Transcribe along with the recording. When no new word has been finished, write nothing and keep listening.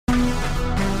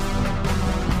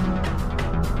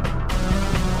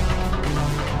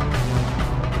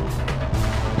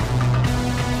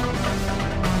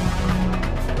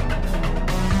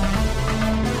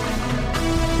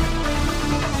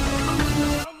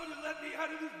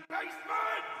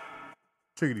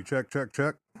Chickadee,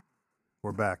 check.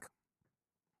 We're back.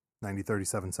 90,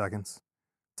 37 seconds.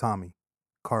 Tommy,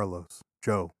 Carlos,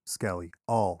 Joe, Skelly,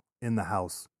 all in the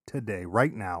house today,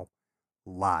 right now,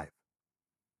 live.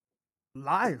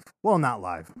 Live? Well, not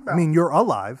live. No. I mean, you're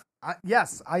alive.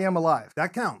 Yes, I am alive.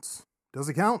 That counts. Does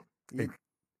it count?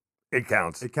 It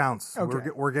counts. It counts. Okay.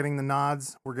 We're getting the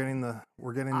nods. We're getting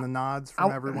the nods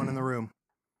from everyone in the room.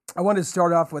 I wanted to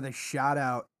start off with a shout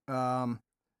out to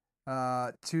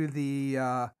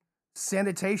the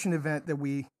sanitation event that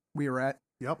we were at.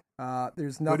 Yep.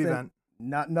 There's Good event.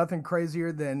 nothing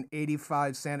crazier than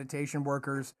 85 sanitation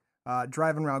workers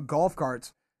driving around golf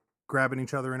carts, Grabbing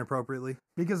each other inappropriately.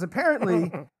 because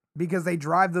apparently because they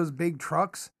drive those big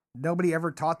trucks, nobody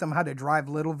ever taught them how to drive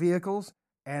little vehicles,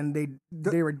 and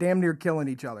they were damn near killing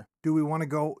each other. I want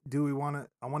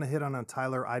to hit on a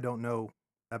Tyler I Don't Know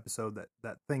episode,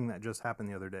 that thing that just happened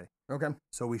the other day. Okay.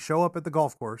 So we show up at the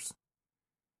golf course,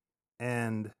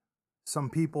 and some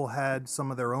people had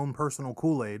some of their own personal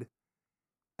Kool-Aid,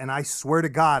 and I swear to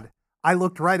God, I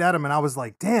looked right at them and I was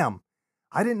like, damn,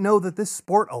 I didn't know that this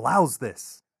sport allows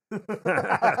this.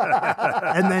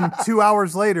 And then 2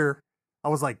 hours later, I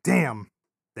was like, damn,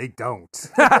 they don't.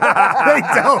 They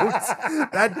don't.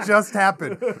 That just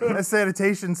happened. The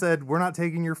sanitation said, we're not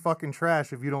taking your fucking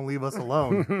trash if you don't leave us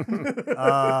alone.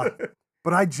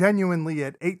 But I genuinely,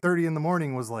 at 8:30 in the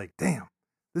morning, was like, damn,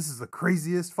 this is the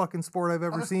craziest fucking sport I've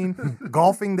ever seen.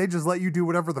 Golfing, they just let you do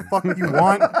whatever the fuck you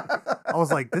want. I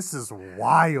was like, this is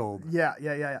wild. Yeah.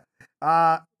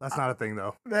 That's not a thing,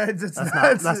 though.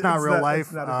 That's not real life.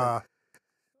 It's not a thing.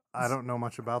 I don't know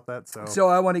much about that, so. So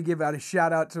I want to give out a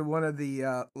shout out to one of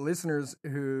the listeners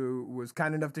who was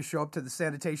kind enough to show up to the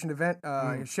sanitation event.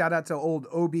 Shout out to old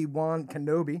Obi-Wan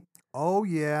Kenobi. Oh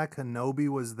yeah, Kenobi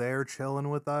was there chilling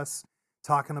with us,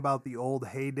 talking about the old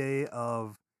heyday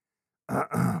of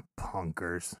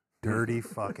punkers. Dirty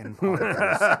fucking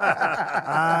punkers.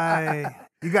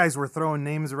 You guys were throwing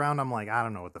names around. I'm like, I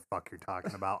don't know what the fuck you're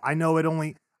talking about. I know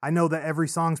that every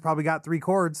song's probably got 3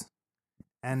 chords.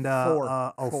 And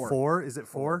Four. 4? Is it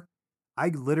 4? I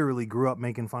literally grew up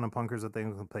making fun of punkers that they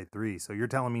can play 3. So you're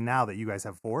telling me now that you guys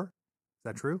have 4? Is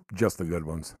that true? Just the good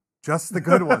ones. Just the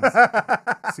good ones.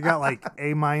 So you got like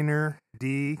A minor,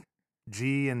 D,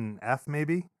 G, and F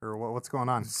maybe? Or what's going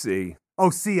on? C. Oh,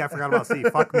 C. I forgot about C.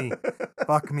 Fuck me.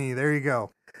 Fuck me. There you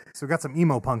go. So we got some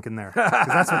emo punk in there.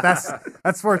 'Cause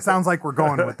that's where it sounds like we're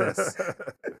going with this.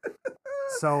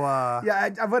 So Yeah,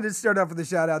 I wanted to start off with a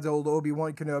shout out to old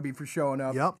Obi-Wan Kenobi for showing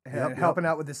up and helping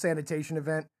out with the sanitation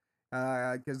event,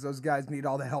 because those guys need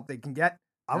all the help they can get.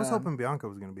 I was hoping Bianca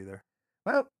was going to be there.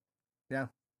 Well, yeah.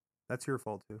 That's your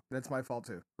fault too. That's my fault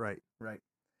too. Right. Right.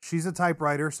 She's a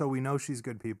typewriter, so we know she's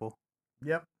good people.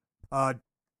 Yep.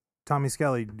 Tommy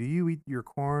Skelly, do you eat your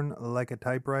corn like a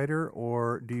typewriter,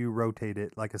 or do you rotate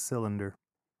it like a cylinder?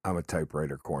 I'm a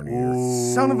typewriter corn eater.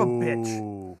 Son of a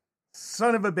bitch.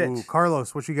 Son of a bitch. Ooh,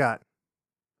 Carlos, what you got?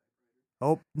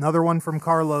 Oh, another one from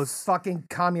Carlos. Fucking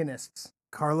communists.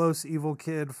 Carlos, evil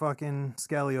kid, fucking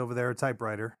Skelly over there, a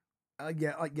typewriter.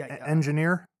 Yeah.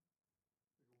 Engineer?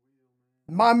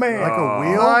 My man. Like a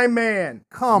wheel? My man.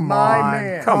 Come My on.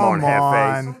 man. Come on,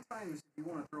 half-face. Sometimes if you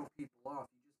want to throw people off,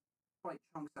 you just fight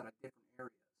chunks out of different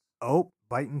areas. Oh,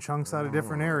 biting chunks out of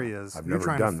different areas. I've You're never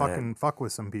trying done to that. fucking fuck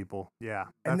with some people. Yeah,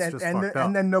 that's And then, just and, fucked then, up.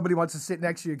 and then nobody wants to sit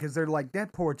next to you because they're like,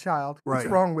 that poor child. What's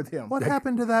Right. wrong with him? What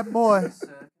happened to that boy? Can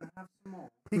I have some more?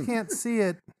 He can't see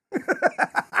it.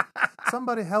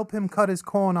 Somebody help him cut his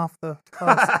corn off the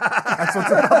husk. That's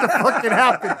what's about to fucking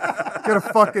happen. Get a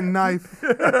fucking knife.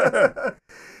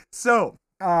 So,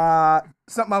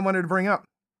 something I wanted to bring up.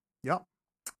 Yep.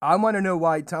 I want to know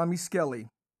why Tommy Skelly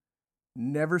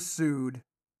never sued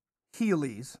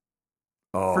Healy's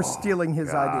for stealing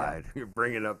his idea. You're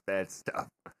bringing up that stuff.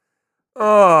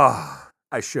 Oh,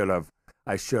 I should have.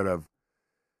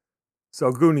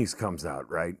 So Goonies comes out,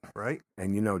 right? Right.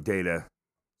 And you know Data's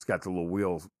got the little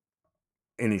wheels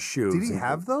in his shoes. Did he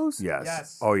have those? Yes.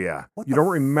 Yes. Oh yeah. What You the don't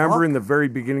remember fuck? in the very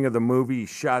beginning of the movie, he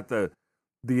shot the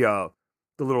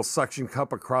little suction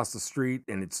cup across the street,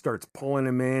 and it starts pulling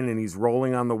him in, and he's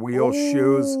rolling on the wheel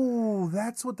shoes. Oh,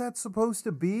 that's what that's supposed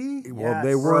to be? Well,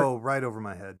 they Bro, were, right over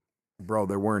my head. bro.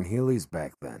 They weren't Heelys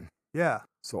back then. Yeah.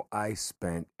 So I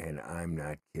spent, and I'm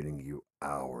not kidding you,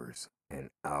 hours and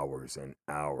hours and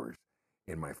hours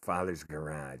in my father's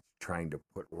garage trying to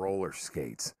put roller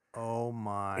skates Oh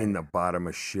my. in the bottom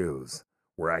of shoes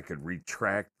where I could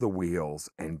retract the wheels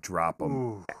and drop them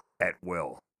Ooh. at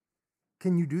will.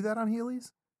 Can you do that on Heelys?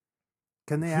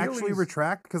 Can they actually Heelys-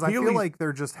 retract? Because I feel Heelys- like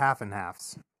they're just half and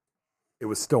halves. It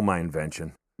was still my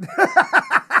invention. You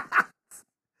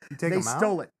take They them out?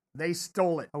 stole it. They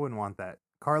stole it. I wouldn't want that.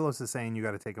 Carlos is saying you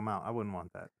got to take them out. I wouldn't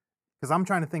want that. Because I'm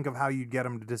trying to think of how you'd get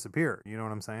them to disappear. You know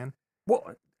what I'm saying?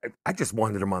 Well, I just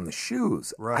wanted them on the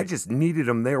shoes. I Right. just needed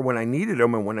them there when I needed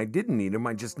them, and when I didn't need them,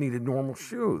 I just needed normal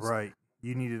shoes. Right.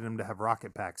 You needed them to have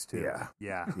rocket packs too. Yeah.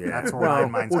 Yeah. Yeah. That's where Well,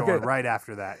 mine's we'll going get- right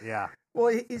after that. Yeah.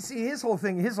 Well, you see, his whole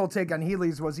take on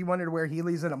Heelys was he wanted to wear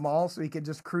Heelys in a mall so he could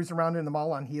just cruise around in the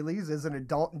mall on Heelys as an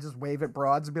adult and just wave at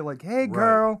broads and be like, "Hey,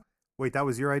 girl." Wait, that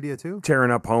was your idea too? Tearing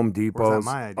up Home Or was Depots. that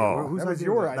my idea? Oh, Whose That was idea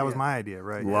your that? That was idea. my idea,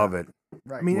 right? love yeah. it.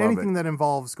 Right. I mean, Love anything it. that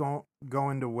involves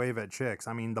going to wave at chicks.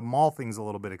 I mean, the mall thing's a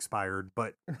little bit expired,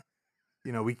 but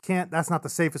you know, we can't. That's not the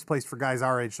safest place for guys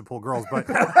our age to pull girls. But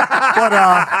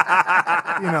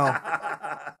you know,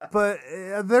 but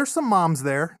there's some moms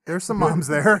there. There's some moms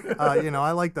there. You know,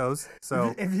 I like those.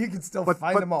 So, if you could still but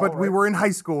find them all. but we right? were in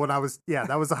high school when I was. Yeah,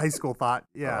 that was a high school thought.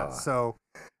 Yeah. Uh. So,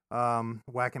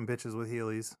 whacking bitches with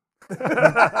Heelys.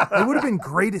 It would have been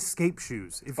great escape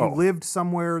shoes if you Oh. lived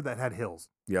somewhere that had hills.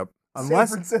 Yep. Unless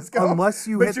San Francisco, unless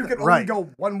you but hit you the- can only right. go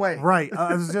one way. Right.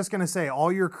 I was just gonna say,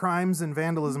 all your crimes and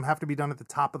vandalism have to be done at the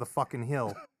top of the fucking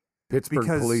hill. Pittsburgh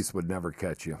Because- police would never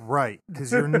catch you. Right.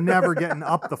 Because you're never getting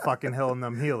up the fucking hill in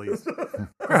them Heelys. 'Cause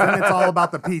then it's all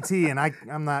about the PT, and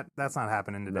I'm not. That's not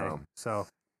happening today. No. So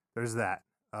there's that.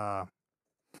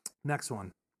 Next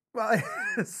one. Well,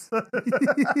 it's-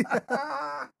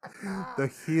 The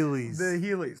Heelys. The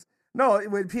Heelys. No,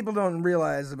 what people don't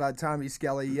realize about Tommy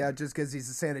Skelly, just because he's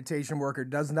a sanitation worker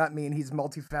does not mean he's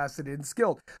multifaceted and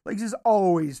skilled. Like, he's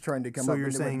always trying to come So up you're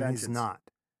with new saying inventions. he's not.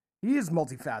 He is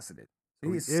multifaceted. So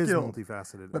he He's is skilled.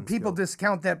 multifaceted. But and people skilled.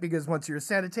 discount that because once you're a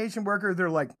sanitation worker, they're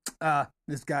like,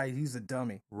 this guy, he's a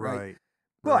dummy. Right.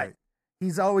 But right.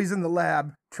 he's always in the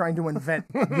lab trying to invent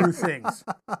new things.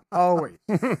 Always.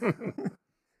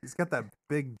 He's got that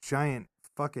big giant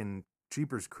fucking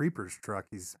Jeepers Creepers truck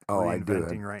he's Oh, I do.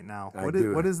 reinventing right now. I What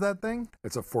do. is that thing?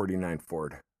 It's a 49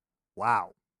 Ford.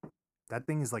 Wow. That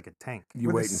thing is like a tank. You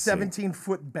with wait a and see.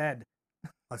 17-foot bed.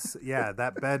 Yeah,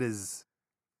 that bed is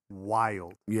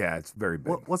wild. Yeah, it's very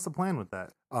big. What's the plan with that?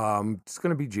 It's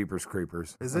going to be Jeepers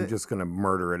Creepers. Is I'm it? just going to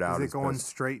murder it out. Is it as going best-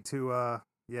 straight to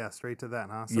straight to that,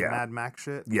 huh? Some Yeah. Mad Max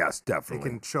shit? Yes, They definitely.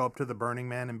 can show up to the Burning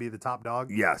Man and be the top dog?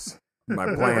 Yes. My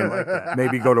I plan. like that.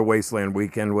 Maybe go to Wasteland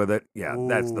Weekend with it. Yeah,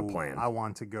 that's the Ooh, plan. I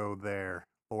want to go there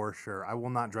for sure. I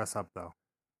will not dress up though.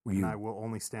 And I will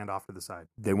only stand off to the side.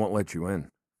 They won't let you in.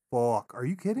 Fuck. Are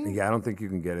you kidding? Yeah, I don't think you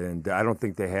can get in. I don't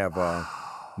think they have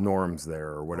norms there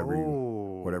or whatever.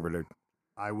 Oh. Whatever they.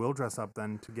 I will dress up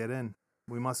then to get in.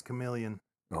 We must chameleon.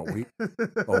 Oh,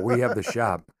 we have the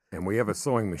shop and we have a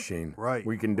sewing machine. Right.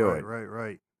 We can do right, it.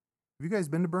 Right. Have you guys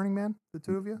been to Burning Man, the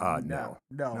two of you? No. No.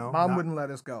 No, Mom not- wouldn't let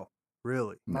us go.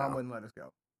 Really? Mom No. wouldn't let us go.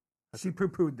 She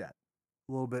poo-pooed that.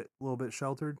 A little bit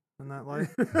sheltered in that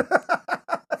life.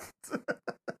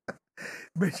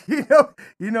 But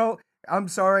you know, I'm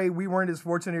sorry we weren't as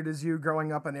fortunate as you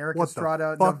growing up on Eric What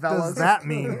Estrada the fuck novellas. does that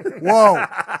mean? Whoa!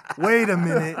 Wait a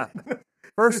minute.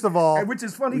 First of all, Which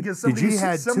is funny because somebody Gigi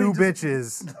had two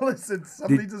bitches. Listen,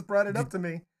 somebody just brought it up to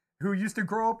me who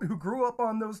grew up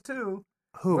on those two.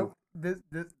 Who?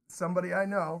 Well, somebody I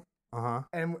know. Uh-huh.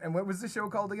 And what was the show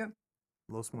called again?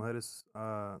 Los Mujeres,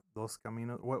 Dos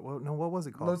Caminos. What was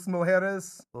it called? Los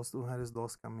Mujeres. Los Mujeres,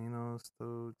 Dos Caminos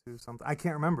to something. I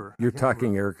can't remember. I You're can't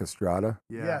talking Eric Estrada.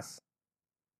 remember. Yeah. Yes.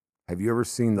 Have you ever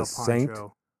seen The The Saint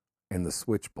Poncho. and the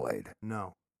Switchblade?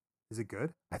 No. Is it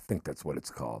good? I think that's what it's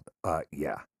called.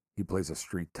 Yeah. He plays a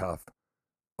street tough.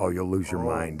 Oh, you'll lose your Oh.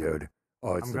 mind, dude.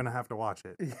 Oh, it's I'm gonna have to watch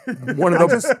it. one of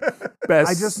the best,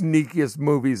 I just- sneakiest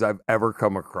movies I've ever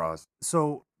come across.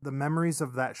 So the memories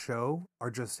of that show are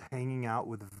just hanging out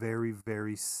with very,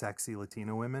 very sexy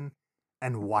Latino women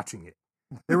and watching it.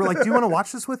 They were like, "Do you want to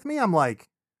watch this with me?" I'm like,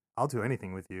 "I'll do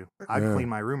anything with you. I'd Yeah. clean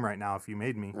my room right now if you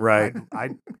made me. Right.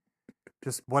 I'd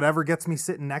just whatever gets me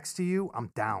sitting next to you, I'm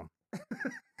down."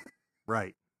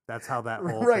 Right. That's how that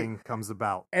whole Right. thing comes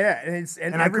about. Yeah, and And I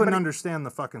couldn't everybody- understand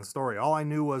the fucking story. All I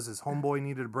knew was his homeboy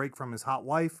needed a break from his hot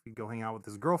wife. He'd go hang out with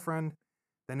his girlfriend.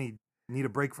 Then he'd need a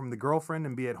break from the girlfriend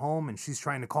and be at home, and she's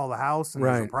trying to call the house, and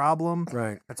there's a Right. problem.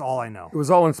 Right. That's all I know. It was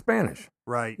all in Spanish.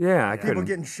 Right. Yeah, I Yeah. people couldn't.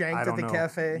 getting I shanked don't at the know.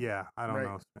 cafe. Yeah, I don't Right.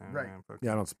 know. Right.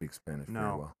 Yeah, I don't speak Spanish very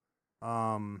No.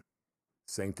 well.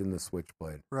 Saint and the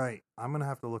Switchblade. Right. I'm gonna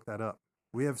have to look that up.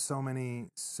 We have so many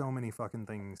fucking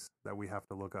things that we have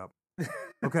to look up.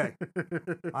 Okay.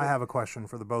 I have a question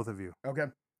for the both of you. Okay.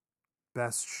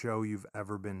 Best show you've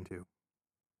ever been to?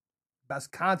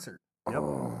 Best concert. Yep.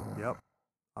 Oh. Yep.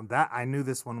 That I knew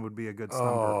this one would be a good stumper.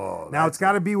 Oh, Now it's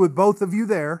got to be with both of you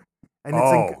there, and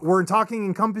Oh. we're talking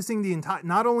encompassing the entire,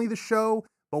 not only the show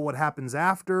but what happens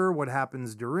after, what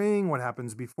happens during, what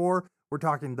happens before. We're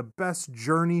talking the best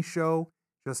journey show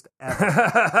just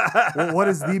ever. Well, what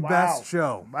is the best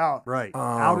show? Wow. Right.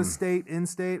 Out of state, in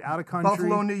state, out of country.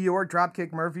 Buffalo, New York,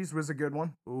 Dropkick Murphys was a good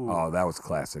one. Ooh. Oh, that was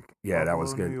classic. Yeah, Buffalo, that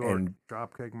was good. New York, And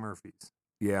Dropkick Murphys.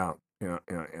 yeah,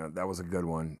 that was a good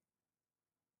one.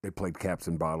 They played caps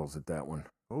and bottles at that one.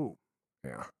 Oh.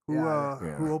 Yeah.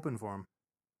 Who opened for him?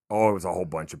 Oh, it was a whole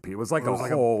bunch of people. It was like It was a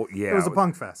like whole, It was a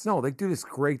punk fest. No, they do this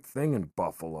great thing in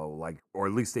Buffalo, like, or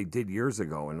at least they did years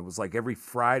ago. And it was like every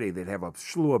Friday they'd have a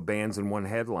slew of bands and one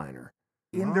headliner.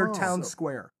 In their Oh. town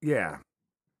square. Yeah.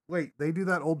 Wait, they do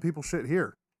that old people shit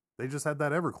here. They just had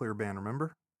that Everclear band,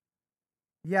 remember?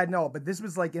 Yeah, no, but this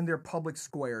was like in their public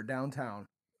square downtown.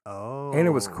 Oh. And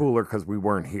it was cooler because we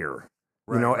weren't here.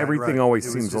 Right, you know, right, everything right. always It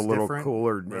was seems a just little different.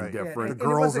 cooler Right. and Yeah, different. The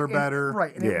girls are and- better.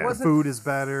 Right, and Yeah. it wasn't Food is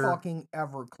better. fucking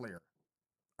Everclear.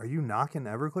 Are you knocking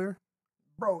Everclear?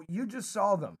 Bro, you just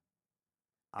saw them.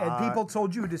 And people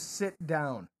told you to sit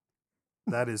down.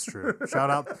 That is true. Shout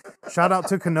out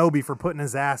to Kenobi for putting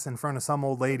his ass in front of some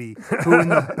old lady who in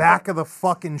the back of the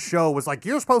fucking show was like,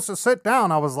 "You're supposed to sit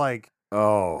down." I was like,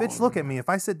 Oh. "Bitch, look at me. If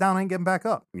I sit down, I ain't getting back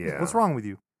up. Yeah. What's wrong with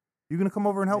you? You gonna come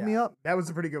over and help me up?" That was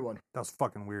a pretty good one. That was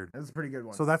fucking weird. That was a pretty good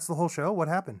one. So that's the whole show? What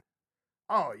happened?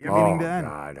 oh, yeah. beginning Oh, to end.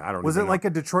 God, I don't Was even it like a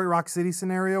Detroit Rock City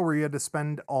scenario where you had to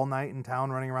spend all night in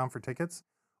town running around for tickets?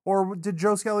 Or did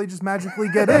Joe Skelly just magically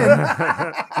get in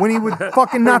when he was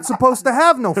fucking not supposed to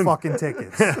have no fucking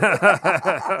tickets?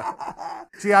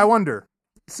 Gee, I wonder.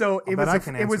 So it bet was I a,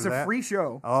 can it was answer a that. free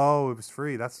show. Oh, it was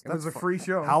free. That's It was a fu- free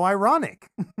show. How ironic.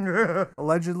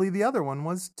 Allegedly, the other one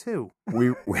was too.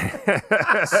 we Fucking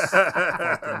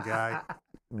guy.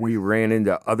 we ran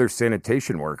into other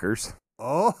sanitation workers.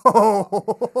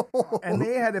 Oh. And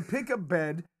they had a pickup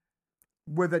bed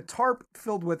with a tarp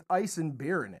filled with ice and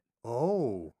beer in it.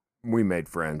 Oh. We made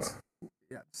friends.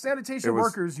 Yeah. Sanitation It was-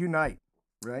 workers unite,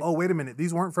 right? Oh, wait a minute.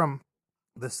 These weren't from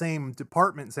the same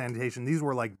department sanitation. These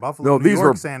were like Buffalo, No, New these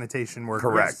York were- sanitation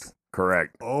workers.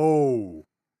 Correct. Oh.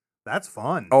 That's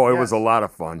fun. Oh, it Yes. was a lot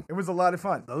of fun. It was a lot of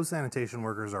fun. Those sanitation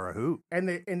workers are a hoot. And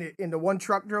the one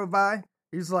truck drove by.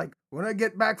 He's like, "When I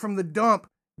get back from the dump,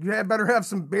 you had better have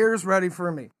some beers ready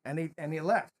for me." And he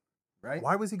left. Right?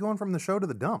 Why was he going from the show to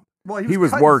the dump? Well, He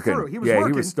was cutting working. through. He was yeah,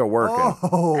 working. he was still working.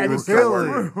 Oh, And he was cut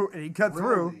really? through. And he cut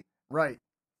through. Really? Right.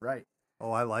 Right.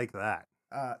 Oh, I like that.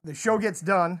 The show gets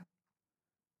done,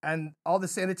 and all the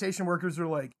sanitation workers are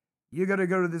like, "You got to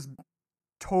go to this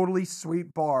totally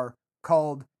sweet bar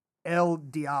called El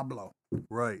Diablo."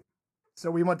 Right.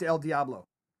 So we went to El Diablo.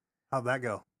 How'd that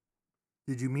go?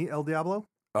 Did you meet El Diablo?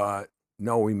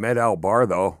 No, we met Al Bar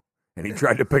though, and he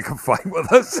tried to pick a fight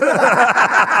with us.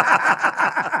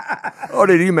 Oh,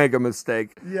 did he make a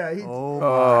mistake? Yeah. Oh,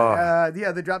 my.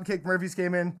 Yeah. The Dropkick Murphys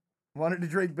came in, wanted to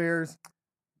drink beers,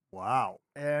 Wow.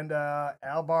 and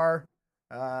Al Bar,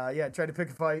 tried to pick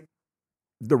a fight.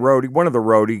 One of the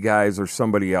roadie guys or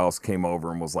somebody else came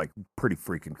over and was like pretty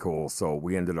freaking cool. So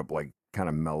we ended up like kind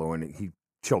of mellowing. He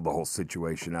chilled the whole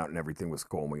situation out and everything was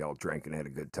cool. And we all drank and had a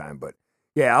good time. But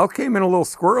yeah, Al came in a little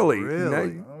squirrely.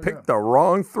 Really? You Oh, picked the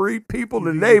wrong three people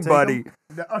You today, take buddy.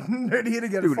 He had to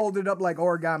get it Dude. folded up like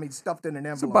origami, stuffed in an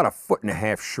He's envelope. about a foot and a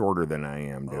half shorter than I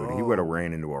am, dude. He would have Oh.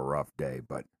 ran into a rough day,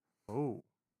 but Oh,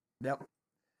 Yep.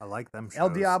 I like them shows. El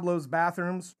Diablo's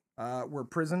bathrooms were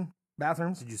prison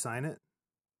bathrooms. Did you sign it?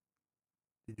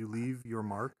 Did you leave your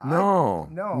mark? No.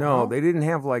 they didn't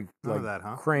have like None of that,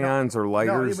 huh? crayons or No,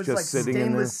 lighters it was just like sitting in there.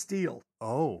 stainless steel.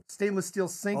 Oh, Stainless steel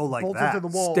sink Oh, like bolted that. to the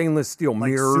wall. Stainless steel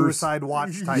like mirrors. Suicide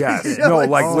Watch type Yes, shit. Yeah, no, like-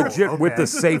 like Oh, legit with okay. the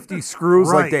safety screws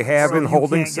like Right, they have so in you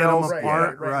holding can't get 'em cells.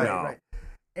 apart. Yeah, right.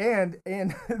 And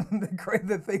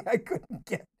the thing I couldn't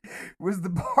get was the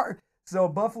bar. So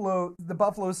the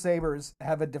Buffalo Sabres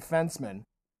have a defenseman,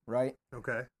 right?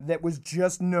 Okay. That was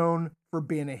just known for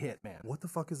being a hitman. What the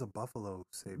fuck is a Buffalo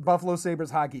Sabre? Buffalo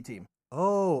Sabres hockey team.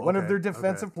 Oh, One of okay, their okay.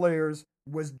 defensive players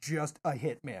was just a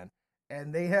hitman.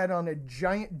 And they had on a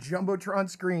giant Jumbotron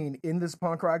screen in this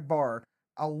punk rock bar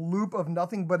a loop of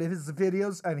nothing but his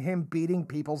videos of him beating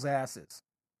people's asses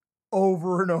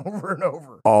over and over and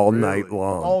over. All Really? night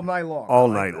long. All night long. All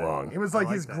like night that. long. It was I like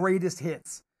like his that. greatest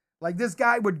hits. Like this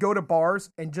guy would go to bars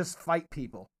and just fight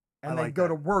people. And I then like go that.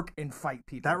 to work and fight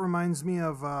people. That reminds me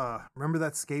of remember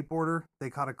that skateboarder? They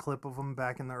caught a clip of him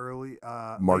back in the early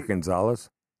Mark late- Gonzalez.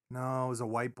 No, it was a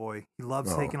white boy. He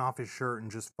loves Oh. taking off his shirt and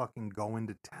just fucking going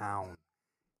to town.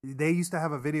 They used to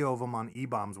have a video of him on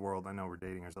E-Bombs World. I know we're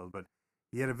dating ourselves, but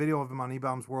he had a video of him on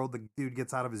E-Bombs World. The dude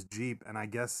gets out of his Jeep, and I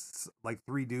guess like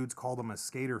 3 dudes called him a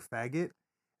skater faggot,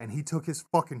 and he took his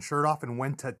fucking shirt off and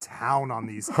went to town on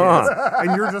these kids. Huh.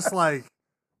 And you're just like,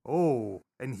 oh.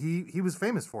 And he was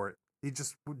famous for it. He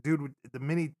just, dude, the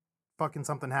minute fucking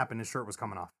something happened, his shirt was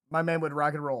coming off. My man would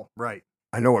rock and roll. Right.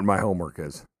 I know what my homework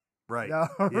is. Right. No,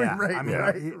 Yeah. right, I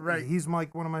mean, right. he's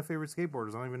like one of my favorite skateboarders.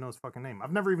 I don't even know his fucking name.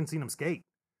 I've never even seen him skate.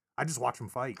 I just watch him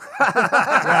fight.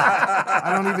 Yeah.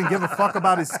 I don't even give a fuck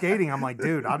about his skating. I'm like,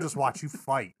 dude, I'll just watch you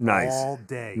fight Nice. all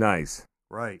day. Nice.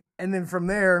 Right. And then from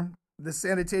there, the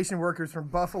sanitation workers from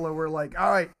Buffalo were like,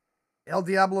 all right, El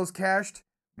Diablo's cashed.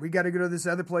 We got to go to this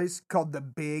other place called the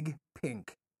Big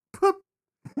Pink.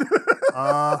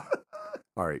 Uh,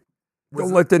 All right. Was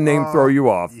Don't it- let the name throw you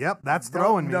off. Yep, that's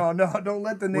throwing me. No, don't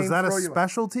let the name Was that a throw you off.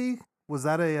 specialty? Was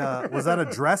that a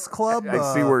dress club?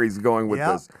 I see where he's going with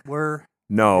yep, this. We're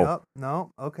No. Yep,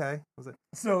 no, okay. Was it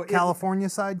So California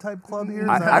side type club here? Is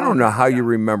that I don't right? know how you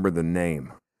remember the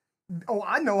name.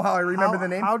 I know how I remember the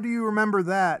name. How do you remember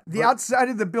that? The outside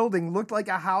of the building looked like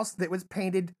a house that was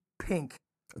painted pink.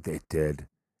 It did.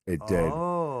 It did.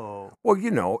 Oh, Well,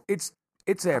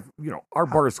 our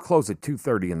bars close at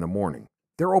 2:30 in the morning.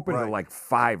 They're open Right. at like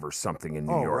 5 or something in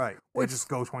New oh, York. right. Well, They just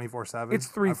go 24/7. It's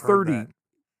I've heard 3:30 that.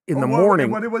 in the Well,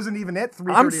 morning. Well, it wasn't even at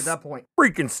 3:30 I'm at that point.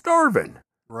 freaking starving.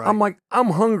 Right. I'm like,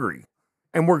 I'm hungry.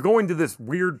 And we're going to this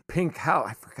weird pink house.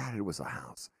 I forgot it was a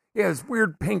house. Yeah, this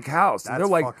weird pink house. And That's they're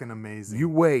like, fucking amazing. you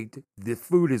wait, the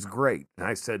food is great. And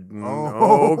I said,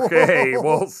 Oh. okay,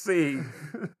 we'll see.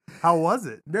 How was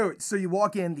it? No, so you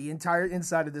walk in, the entire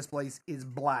inside of this place is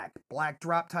black. Black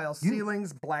drop tile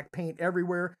ceilings, black paint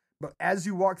everywhere. But as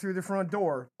you walk through the front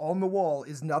door, on the wall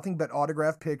is nothing but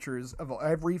autographed pictures of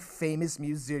every famous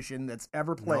musician that's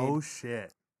ever played, No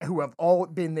shit. who have all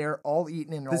been there, all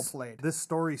eaten, and all played. This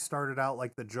story started out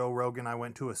like the Joe Rogan. I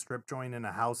went to a strip joint in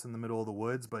a house in the middle of the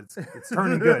woods, but it's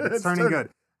turning good. It's turning good.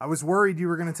 I was worried you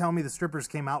were going to tell me the strippers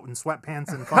came out in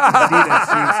sweatpants and fucking Adidas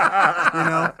shoes. You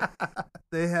know,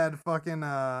 they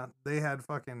had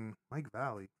fucking Mike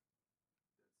Valley.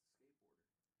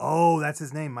 Oh, that's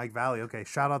his name, Mike Valley. Okay,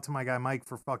 shout out to my guy Mike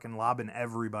for fucking lobbing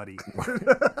everybody.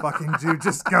 Fucking dude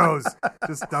just goes,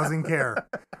 just doesn't care.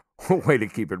 Way to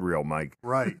keep it real, Mike.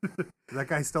 Right. Is that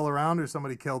guy still around or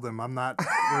somebody killed him? I'm not.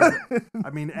 I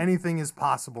mean, anything is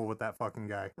possible with that fucking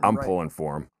guy. I'm Right. pulling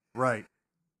for him. Right.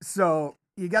 So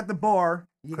you got the bar,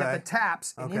 you got Okay. the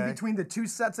taps, and in Okay. between the two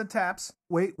sets of taps,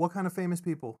 Wait, what kind of famous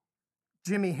people?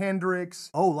 Jimi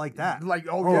Hendrix. Oh, like that. Like,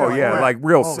 Oh, yeah, like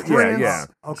real, Oh, yeah, Prince, yeah.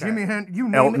 Okay. Jimi Hendrix, you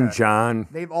name Elton it. John.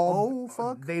 They've all, Oh,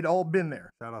 fuck. they'd all been there,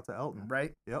 Shout out to Elton.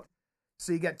 right? Yep.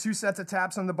 So you got two sets of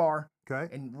taps on the bar,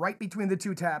 Okay. and right between the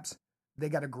two taps, they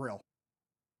got a grill.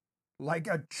 Like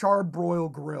a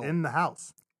charbroil grill. In the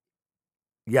house.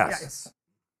 Yes. Yes.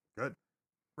 Good.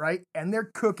 Right? And they're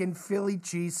cooking Philly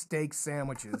cheesesteak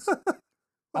sandwiches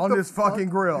on the this fuck? fucking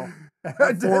grill.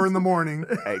 At 4 in the morning.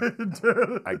 Hey,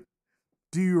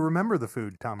 Do you remember the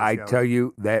food, Tommy? I Skelly? tell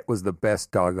you, that was the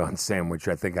best doggone sandwich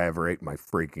I think I ever ate in my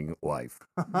freaking life.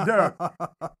 Dude.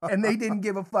 And they didn't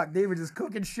give a fuck. They were just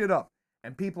cooking shit up.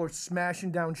 And people are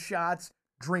smashing down shots,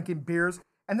 drinking beers.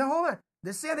 And then hold on.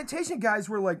 The sanitation guys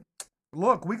were like,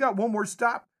 look, we got one more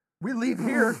stop. We leave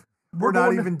here. We're not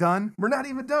going to- even done. We're not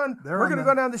even done. They're We're on going to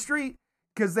the- go down the street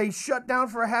because they shut down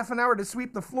for a half an hour to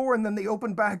sweep the floor, and then they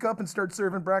open back up and start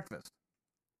serving breakfast.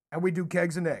 And we do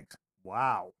kegs and eggs.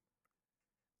 Wow.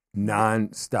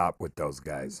 Non-stop with those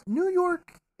guys, New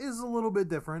York is a little bit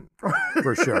different.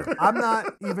 for sure. I'm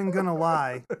not even gonna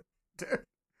lie.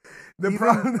 The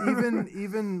problem,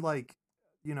 even like,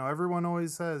 you know, everyone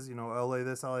always says, you know, LA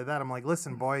this, LA that. I'm like,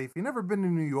 listen, boy, if you've never been to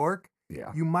New York,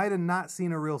 Yeah. you might have not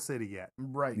seen a real city yet.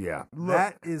 right? Yeah. Look,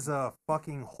 That is a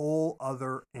fucking whole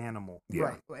other animal. Yeah.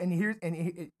 right. And here's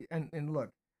and look,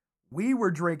 we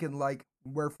were drinking like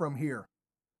we're from here,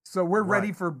 so we're ready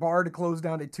Right. for bar to close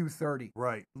down at 2:30.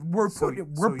 Right. We're So putting you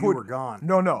we're were putting gone.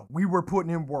 no, we were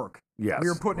putting in work. Yes. We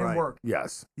were putting in Right. work.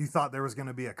 Yes. You thought there was going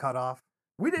to be a cutoff,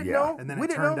 We didn't Yeah. know, and then we it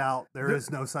didn't turned know. out there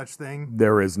is no such thing.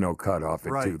 There is no cutoff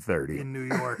at Right. 2:30. In New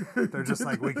York, they're just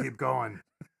like, we keep going.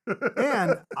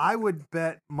 And I would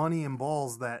bet money and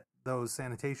balls that those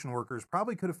sanitation workers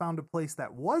probably could have found a place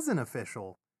that wasn't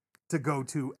official to go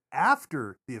to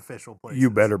after the official place. You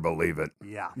better believe it.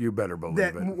 Yeah. You better believe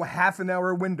that it. half an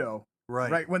hour window,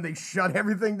 Right. right when they shut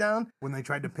everything down. When they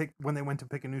went to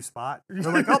pick a new spot,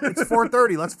 they're like, oh, it's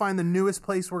 4:30. Let's find the newest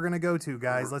place we're going to go to,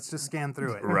 guys. Let's just scan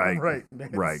through it. Right. right,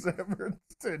 Right.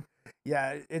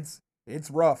 Yeah,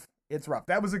 it's rough. It's rough.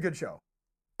 That was a good show.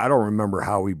 I don't remember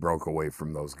how we broke away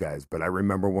from those guys, but I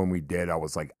remember when we did, I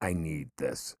was like, I need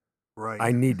this. Right.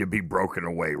 I need to be broken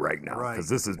away right now Right. because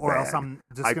this is Or bad. else I'm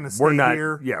just going to we're stay not,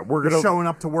 here. Yeah, we're You're going to. showing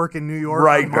up to work in New York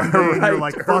Right, on Monday, and you're right,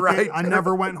 like, fuck right. it, I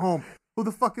never went home. Who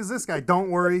the fuck is this guy? Don't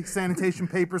worry, sanitation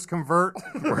papers convert.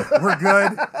 We're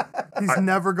good. He's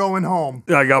never going home.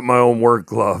 I got my own work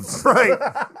gloves. Right.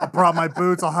 I brought my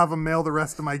boots. I'll have him mail the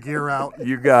rest of my gear out.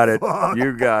 You got it. Fuck.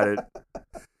 You got it.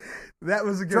 That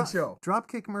was a good show.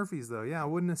 Dropkick Murphys, though. Yeah, I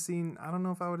wouldn't have seen. I don't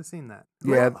know if I would have seen that.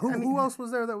 Yeah. Who else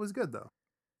was there that was good, though?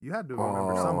 You had to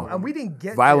remember some of them. And we didn't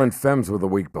get Violent Femmes were the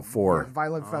week before. Yeah,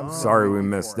 Violent Femmes. Sorry we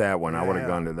missed that one. I Yeah, would have yeah.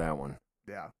 gone to that one.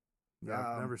 Yeah.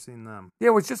 Yeah, I've never seen them. Yeah,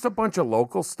 it was just a bunch of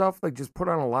local stuff. They just put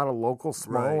on a lot of local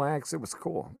small Right. acts. It was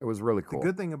cool. It was really cool. The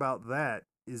good thing about that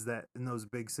is that in those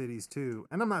big cities too,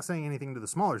 and I'm not saying anything to the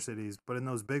smaller cities, but in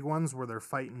those big ones where they're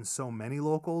fighting so many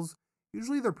locals,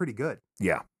 usually they're pretty good.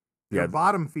 Yeah. Their Yeah.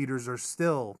 bottom feeders are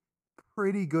still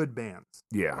pretty good bands.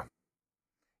 Yeah.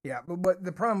 Yeah, but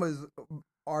the problem was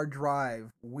our drive.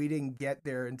 We didn't get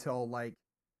there until like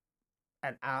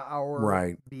an hour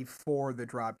Right. before the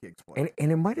Dropkicks played.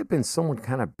 And it might have been someone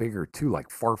kind of bigger too,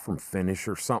 like Far From Finish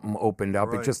or something opened up.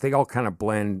 It Right. just, they all kind of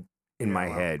blend in Yeah, my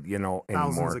well, head,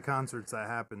 Thousands anymore. of concerts that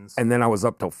happens. And then I was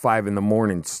up till 5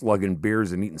 a.m. slugging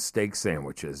beers and eating steak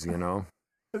sandwiches, That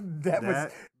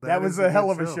was is a hell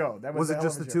good of a show. That was a it hell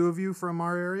just of the a two of you from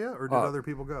our area, or did other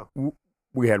people go?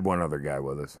 We had one other guy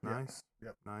with us. Nice.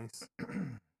 Yep. Nice.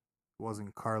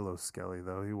 Wasn't Carlos Skelly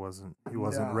though. He wasn't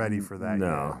No. ready for that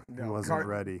No. yet. He No, wasn't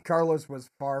ready. Carlos was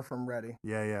far from ready.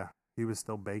 Yeah. He was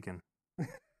still baking.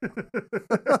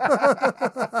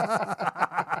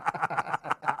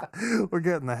 We're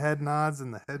getting the head nods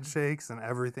and the head shakes and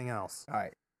everything else. All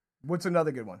right. What's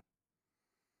another good one?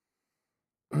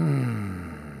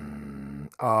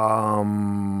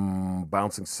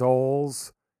 Bouncing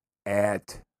Souls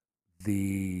at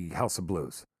the House of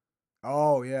Blues.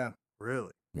 Oh, yeah.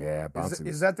 Really? Yeah, Bouncing.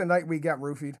 Is that the night we got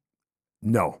roofied?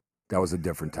 No, that was a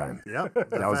different time. Yep.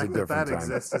 That was a different that time.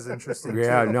 exists is interesting.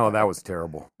 Yeah, too. no, that was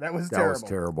terrible. That was That terrible. was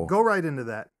terrible. Go right into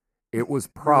that. It was at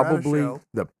a probably show.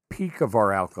 the peak of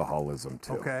our alcoholism,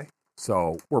 too. Okay.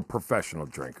 So we're professional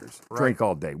drinkers. Right. Drink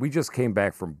all day. We just came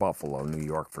back from Buffalo, New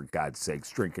York, for God's sakes,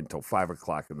 drinking until 5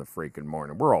 o'clock in the freaking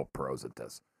morning. We're all pros at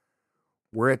this.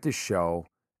 We're at the show,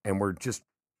 and we're just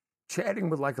chatting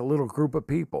with like a little group of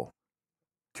people.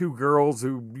 2 girls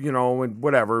who, and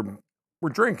whatever, we're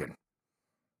drinking.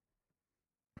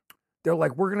 They're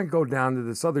like, we're going to go down to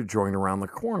this other joint around the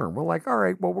corner. We're like, all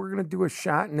right, well, we're going to do a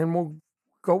shot, and then we'll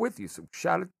go with you. So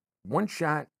one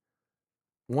shot,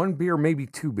 1 beer, maybe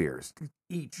 2 beers.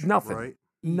 Each. Nothing. Right.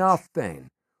 Nothing.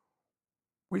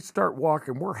 We start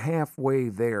walking. We're halfway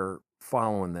there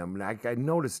following them. And I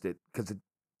noticed it because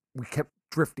we kept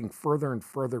drifting further and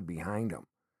further behind them.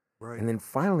 Right. And then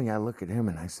finally I look at him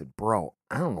and I said, bro,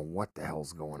 I don't know what the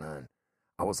hell's going on.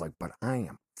 I was like, but I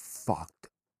am fucked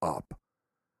up.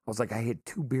 I was like, I had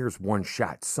 2 beers, 1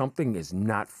 shot. Something is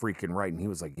not freaking right. And he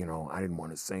was like, I didn't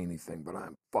want to say anything, but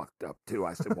I'm fucked up too.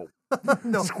 I said, well,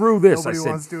 No, screw this. Nobody I said,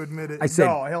 wants to admit it. I said,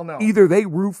 No, hell no. either they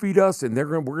roofied us and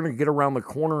we're gonna get around the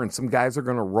corner and some guys are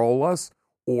gonna roll us,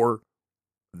 or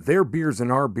their beers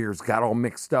and our beers got all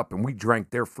mixed up and we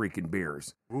drank their freaking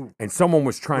beers. Ooh. And someone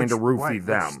was trying to Which- roofie right,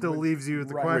 them. Which still leaves you with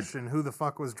the Right. question: who the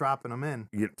fuck was dropping them in?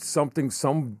 Some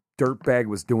dirtbag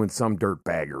was doing some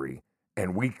dirtbaggery,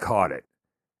 and we caught it.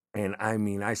 And I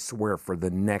mean, I swear, for the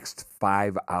next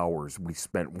 5 hours, we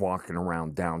spent walking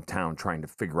around downtown trying to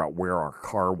figure out where our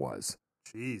car was.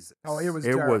 Jesus. Oh, it was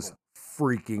It terrible. was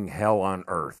freaking hell on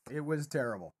earth. It was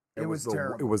terrible. It was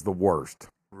terrible. It was the worst.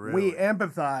 Really? We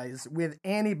empathize with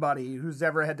anybody who's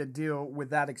ever had to deal with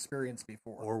that experience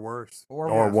before. or worse. Or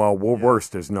Or worse. well, Yeah. worse.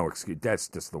 There's no excuse. That's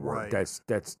just the word. Right. That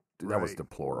was Right.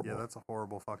 deplorable. Yeah, that's a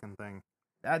horrible fucking thing.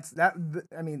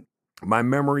 I mean, My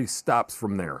memory stops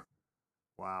from there.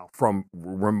 Wow. From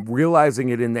realizing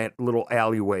it in that little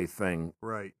alleyway thing.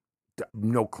 Right.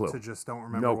 No clue. So just don't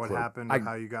remember No what clue. happened or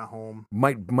how you got home.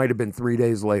 Might have been 3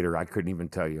 days later. I couldn't even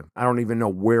tell you. I don't even know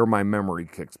where my memory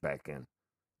kicks back in.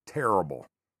 Terrible.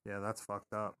 Yeah, that's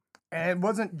fucked up. and it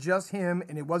wasn't just him,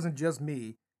 and it wasn't just me.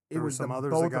 It There were was some the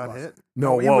others both that got of us. hit.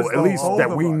 No, it well, was at the least both that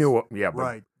of we us. knew it. Yeah, but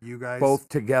Right. You guys both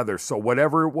together. So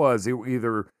whatever it was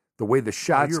either the way the oh,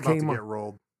 shots you're about came to up. get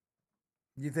rolled.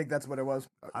 You think that's what it was?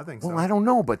 I think Well, so. I don't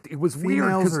know, but it was weird.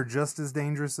 Females 'Cause- are just as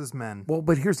dangerous as men. Well,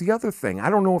 but here's the other thing. I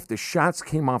don't know if the shots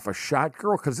came off a shot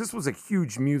girl, because this was a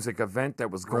huge music event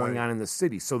that was going Right. on in the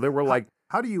city. So they were like,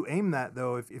 How do you aim that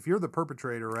though? If you're the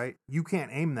perpetrator, right? You can't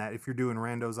aim that if you're doing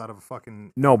randos out of a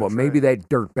fucking no, but tray. maybe that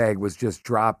dirtbag was just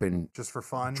dropping just for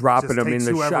fun, dropping just them in takes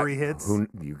the whoever shot. he hits.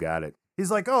 You got it.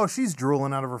 He's like, oh, she's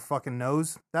drooling out of her fucking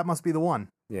nose. That must be the one.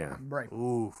 Yeah. Right.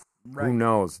 Oof. Right. Who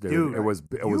knows, dude? Dude, it was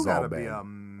you all gotta bad. be a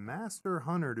master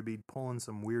hunter to be pulling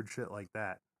some weird shit like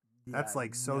that. That's Yeah,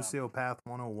 like yeah. sociopath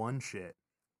 101 shit.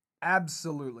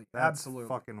 Absolutely. That's Absolutely.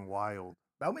 fucking wild.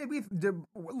 Well, maybe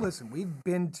listen. We've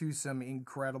been to some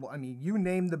incredible. I mean, you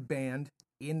name the band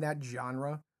in that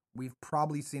genre, we've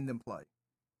probably seen them play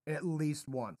at least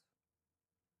once.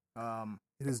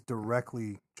 It is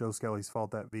directly Joe Skelly's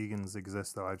fault that vegans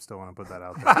exist, though. I still want to put that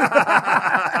out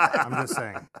there. I'm just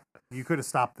saying, you could have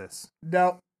stopped this.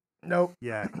 Nope.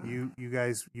 Yeah, you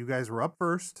guys were up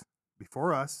first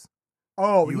before us.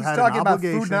 Oh, You he's had an talking about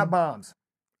obligation. food, not bombs.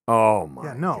 Oh my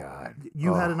Yeah, no. God!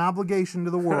 You had an obligation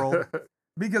to the world.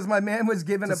 Because my man was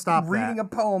given To stop reading that. a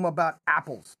poem about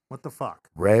apples. What the fuck?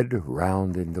 Red,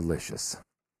 round, and delicious.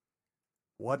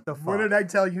 What the fuck? What did I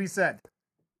tell you? He said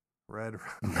Red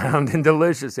Round and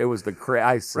delicious. It was the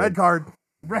I said, red card.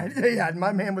 red. Yeah,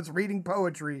 my man was reading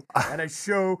poetry at a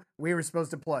show we were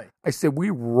supposed to play. I said we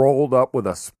rolled up with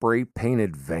a spray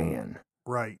painted van.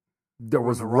 Right. There We're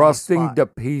was in the wrong rusting spot. to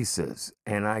pieces,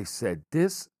 and I said,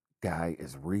 "This guy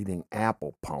is reading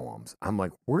apple poems." I'm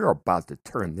like, "We're about to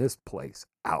turn this place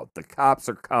out. The cops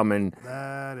are coming.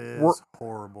 That is We're-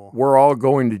 horrible. We're all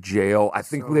going to jail." I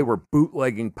think So- they were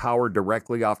bootlegging power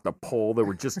directly off the pole. There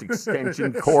were just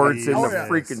extension cords in Oh, the yeah.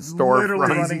 freaking Literally storefront.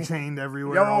 Daisy running. chained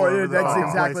everywhere. Yo, all over the that's fucking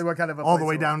exactly place. what kind of a all the place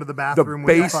way it down to the The bathroom. with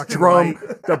bass fucking drum,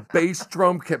 light. the bass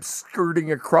drum kept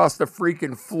skirting across the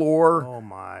freaking floor. Oh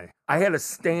my! I had to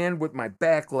stand with my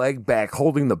back leg back,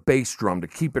 holding the bass drum to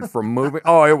keep it from moving.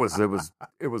 Oh, it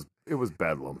was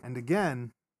bedlam. And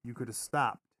again, you could have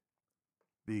stopped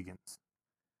vegans.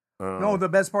 No, the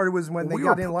best part was when they We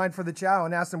got were in line for the chow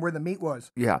and asked them where the meat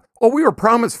was. Yeah. Oh, we were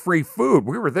promised free food.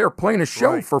 We were there playing a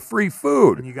show Right. for free And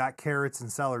food. you got carrots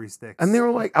and celery sticks. And they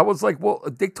were like, I was like, well,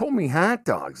 they told me hot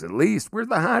dogs at least. Where's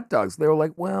the hot dogs? They were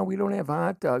like, well, we don't have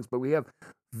hot dogs, but we have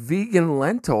vegan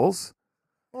lentils.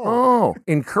 Oh,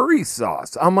 in curry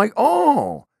sauce. I'm like,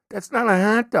 oh, that's not a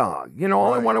hot dog. You know,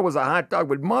 all I Right. wanted was a hot dog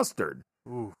with mustard.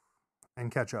 Ooh.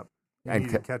 And ketchup. You And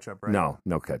needed ketchup, right?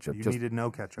 No ketchup. You Just needed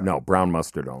no ketchup. no brown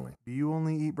mustard only. Do you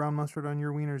only eat brown mustard on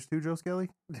your wieners too, Joe Skelly?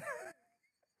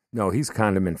 No, he's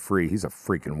condiment free. He's a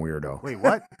freaking weirdo. Wait,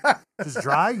 what? Just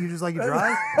dry? You just like it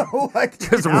dry? Like,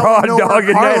 Just Now raw we know where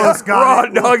dogging Carlos that, got raw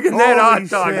it. dogging that Holy hot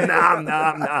dog. shit. Nom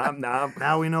nom nom nom.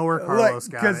 Now we know where Carlos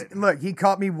got it. look, he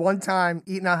caught me one time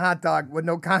eating a hot dog with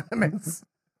no condiments.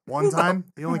 One time?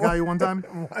 He only caught you one time?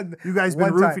 One- You guys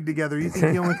been one time. roofied together. You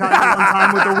think he only caught you one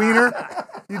time with a wiener?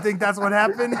 You think that's what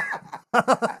happened?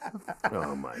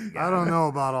 Oh my god. I don't know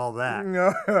about all that.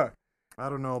 yeah, I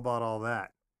don't know about all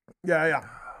that. yeah.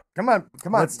 Come on.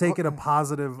 Let's take it a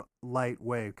positive, light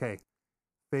way. Okay.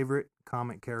 Favorite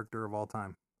comic character of all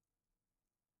time?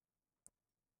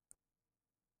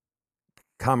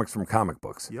 Comics from comic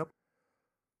books. Yep.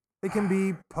 It can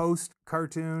be post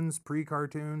cartoons, pre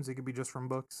cartoons. It could be just from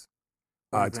books.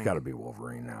 What do you It's think? got to be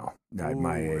Wolverine now. At Ooh,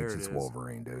 my there age, it it's is.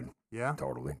 Wolverine, dude. Yeah.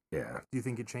 Totally. Yeah. Do you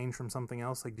think it changed from something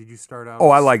else? Like, did you start out? Oh,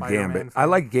 I as like Spider-Man Gambit. fan? I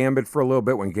like Gambit for a little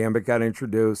bit when Gambit got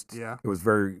introduced. Yeah. It was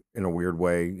very, in a weird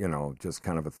way, you know, just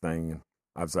kind of a thing.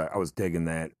 I was digging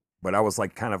that, but I was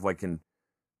like, kind of like in,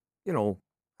 you know,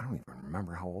 I don't even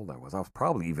remember how old I was. I was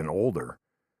probably even older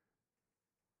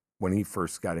when he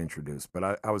first got introduced,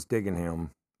 but I was digging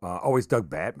him. Always dug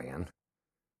Batman.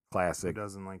 Who Classic.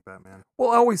 doesn't like Batman? Well,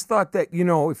 I always thought that, you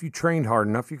know, if you trained hard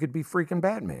enough, you could be freaking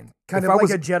Batman. Kind If of I like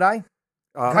was, a Jedi.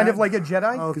 Kind of like a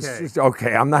Jedi. Okay.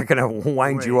 Okay, I'm not going to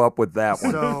wind you Wait. up with that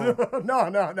one. So,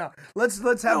 No. Let's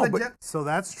have No, the but- Jedi. so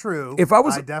that's true. If I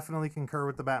was- I definitely concur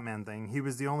with the Batman thing. He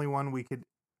was the only one we could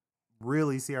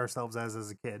really see ourselves as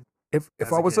a kid. If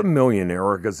as I a was kid. a millionaire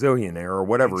or a gazillionaire or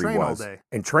whatever he trained all was, day.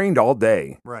 and trained all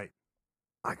day, Right.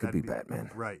 I could That'd be Batman.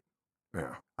 Right.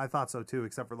 Yeah. I thought so too,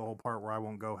 except for the whole part where I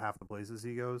won't go half the places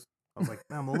he goes. I was like,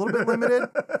 I'm a little bit limited.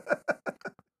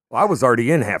 Well, I was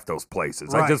already in half those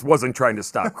places. I Right. just wasn't trying to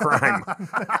stop crime.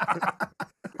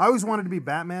 I always wanted to be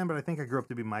Batman, but I think I grew up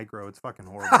to be Micro. It's fucking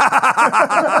horrible.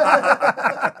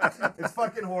 It's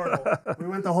fucking horrible. We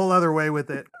went the whole other way with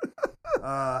it.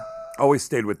 Always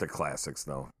stayed with the classics,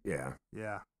 though. Yeah.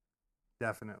 Yeah,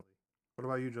 definitely. What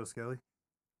about you, Joe Skelly?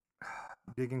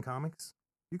 Digging comics?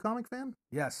 You comic fan?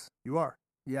 Yes. You are.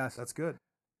 Yes. That's good.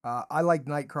 I like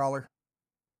Nightcrawler.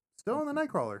 Still on the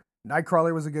Nightcrawler.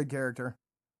 Nightcrawler was a good character.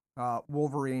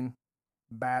 Wolverine,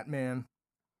 Batman,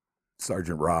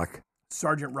 Sergeant Rock.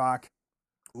 Sergeant Rock.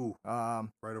 Ooh, Um,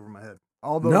 right over my head.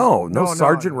 all those. No,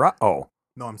 Sergeant Rock. Oh.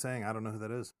 No, I'm saying I don't know who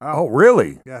that is. Oh,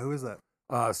 really? Yeah, who is that?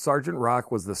 Sergeant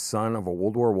Rock was the son of a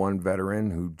World War I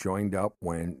veteran who joined up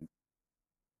when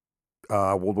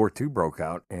World War II broke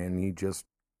out, and he just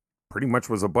pretty much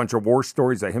was a bunch of war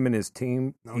stories of him and his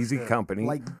team, No Easy shit. Company.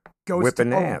 Like Ghost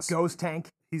Whipping ass. Ghost Tank.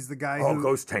 He's the guy Oh, who.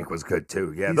 Ghost Tank was good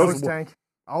too. Yeah, He's those Ghost were, Tank.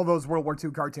 All those World War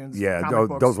II cartoons. Yeah, comic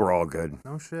books. those were all good.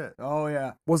 No shit. Oh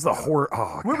yeah. Was the horror?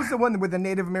 Oh, What was the one with the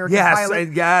Native American Yes,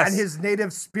 pilot? yes. And his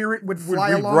native spirit would Would fly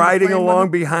be along. riding the plane along with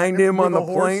him, behind him with on the a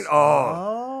plane. horse.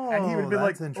 Oh, And he would be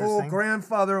like, that's "Oh, interesting.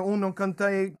 grandfather, uno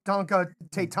cante tonka,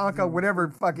 te tonka," whatever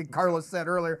fucking Carlos said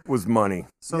earlier. was money.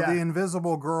 So Yeah. the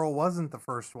Invisible Girl wasn't the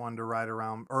first one to ride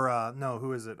around, or no,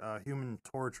 who is it? Human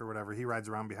Torch or whatever. He rides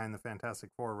around behind the Fantastic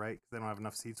Four, right? 'Cause they don't have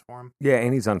enough seats for him. Yeah,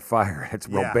 and he's on fire. It's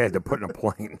real Yeah. bad to put in a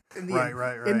plane.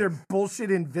 Right. In their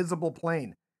bullshit invisible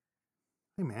plane.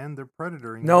 Hey man, they're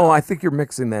Predator. No, I think you're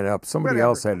mixing that up. Somebody Whatever.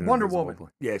 else had an Wonder invisible Woman. plane.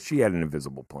 Yeah, she had an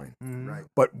invisible plane. Right.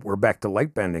 But we're back to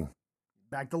light bending.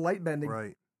 Back to light bending.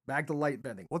 Right. Back to light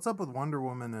bending. What's up with Wonder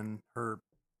Woman and her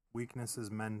weakness is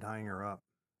men tying her up?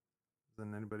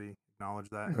 Doesn't anybody acknowledge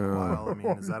that in a while? I mean,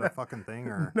 is that a fucking thing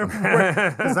or? No,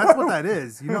 Because that's what that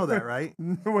is. You know that, right?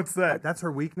 What's that? That's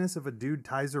her weakness. If a dude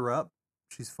ties her up,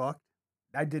 she's fucked.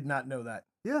 I did not know that.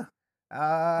 Yeah.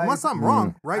 Unless I'm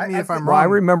wrong. Write me I if I'm think- Well, I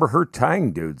wrong. remember her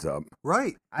tying dudes up.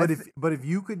 Right. I But if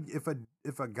you could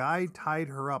if a guy tied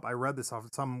her up, I read this off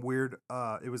some weird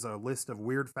it was a list of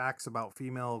weird facts about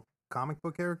female comic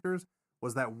book characters,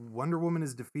 was that Wonder Woman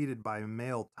is defeated by a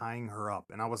male tying her up.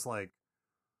 And I was like,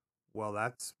 well,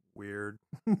 that's weird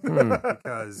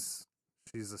because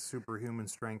she's a superhuman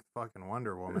strength fucking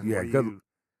Wonder Woman. Yeah,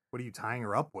 what are you tying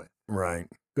her up with? Right.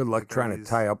 Good luck Because trying to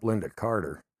tie up Linda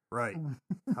Carter. Right.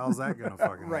 How's that gonna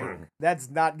fucking Right. work? That's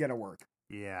not gonna work.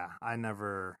 Yeah, I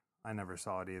never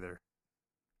saw it either.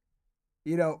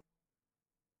 You know,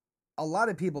 a lot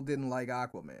of people didn't like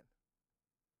Aquaman.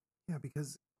 Yeah,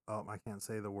 because I can't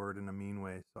say the word in a mean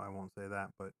way, so I won't say that.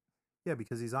 But yeah,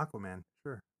 because he's Aquaman.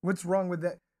 Sure. What's wrong with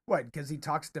that? What? Because he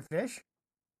talks to fish?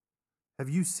 Have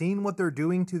you seen what they're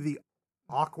doing to the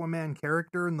Aquaman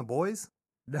character in The Boys?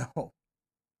 No.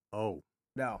 Oh,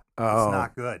 No. Oh, it's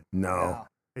not good. no.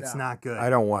 It's No. not good. I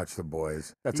don't watch The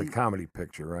Boys. That's a He- comedy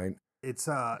picture, right? It's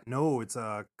no, it's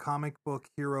a comic book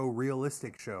hero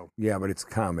realistic show. Yeah, but it's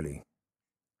comedy.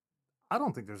 I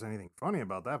don't think there's anything funny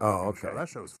about that. Oh, fucking show. okay. That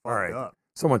show's fucked All right. up.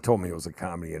 Someone told me it was a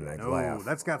comedy and I'd No, laugh.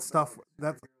 that's got stuff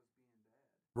that's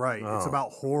right. It's Oh.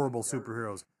 about horrible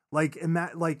superheroes. Like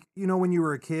you know when you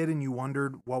were a kid and you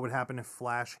wondered what would happen if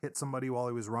Flash hit somebody while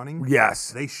he was running.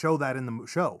 Yes, They show that in the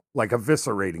show. like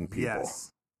eviscerating people.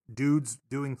 Yes. Dudes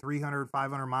doing 300,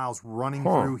 500 miles running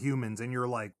Huh. through humans, and you're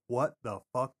like, what the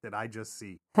fuck did I just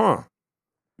see? Huh.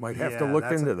 Might have to Yeah, look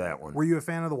that's into that one. Were you a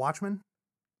fan of The Watchmen?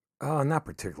 Not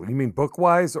particularly. You mean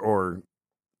book-wise or?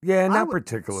 Yeah, I not w-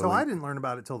 particularly. So I didn't learn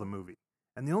about it till the movie.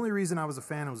 And the only reason I was a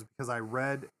fan was because I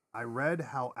read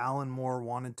how Alan Moore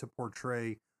wanted to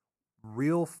portray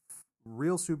real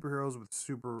superheroes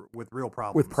with real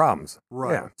problems. With problems.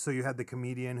 Right. Yeah. So you had the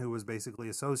comedian who was basically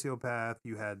a sociopath.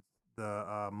 You had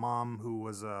the mom who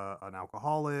was an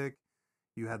alcoholic.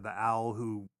 You had the owl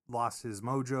who lost his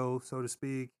mojo, so to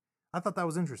speak. I thought that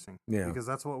was interesting. Yeah. Because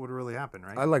that's what would really happen,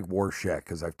 right? I like Rorschach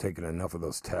because I've taken enough of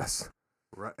those tests.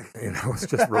 Right. You know, it's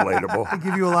just relatable. They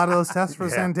give you a lot of those tests for the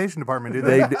Yeah. sanitation department, do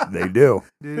they? They do.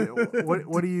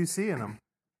 What do you see in them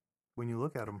when you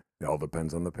look at them? It all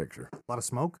depends on the picture. A lot of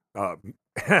smoke?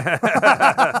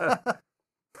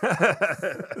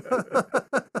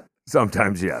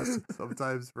 Sometimes, yes.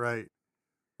 Sometimes, right.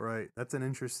 Right. That's an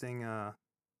interesting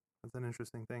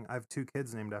thing. I have 2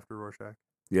 kids named after Rorschach.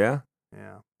 Yeah?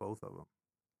 Yeah, both of them.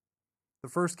 The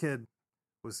first kid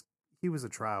was a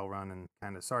trial run and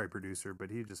kind of sorry producer, but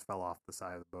he just fell off the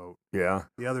side of the boat. Yeah.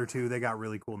 The other 2, they got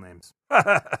really cool names.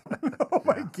 Oh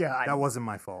my God. That wasn't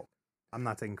my fault. I'm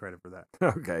not taking credit for that.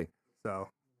 Okay. So,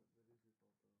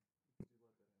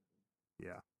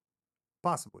 yeah,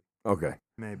 possibly, Okay.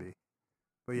 maybe,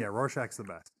 but yeah, Rorschach's the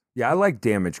best. Yeah, I like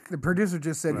damage. The producer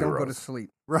just said, Right. "Don't go to sleep."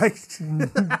 Right.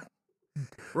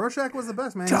 Rorschach was the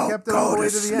best, man. He kept it all the way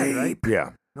to the end, right? Yeah.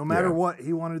 No matter Yeah. what,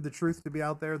 he wanted the truth to be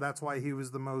out there. That's why he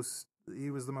was the most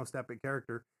epic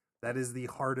character. That is the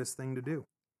hardest thing to do.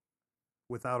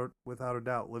 Without a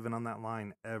doubt, living on that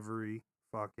line every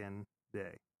fucking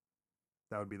day.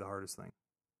 That would be the hardest thing.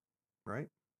 Right?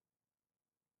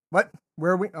 What?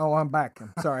 Where are we? Oh, I'm back.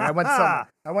 I'm sorry. I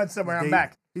went somewhere. I'm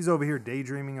back. He's over here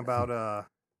daydreaming about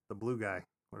the blue guy,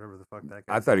 whatever the fuck that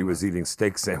guy. I thought he was eating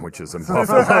steak sandwiches in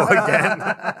Buffalo again.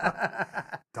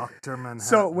 Dr. Manhattan.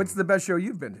 So, what's the best show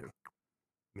you've been to?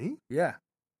 Me? Yeah.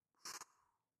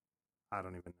 I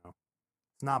don't even know.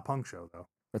 It's not Punk Show though.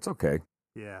 That's okay.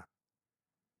 Yeah.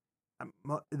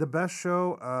 The best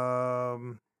show,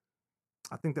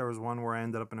 I think there was one where I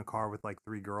ended up in a car with like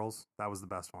 3 girls. That was the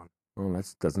best one. Well,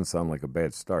 that doesn't sound like a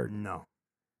bad start. No,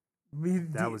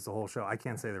 that was the whole show. I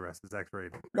can't say the rest. It's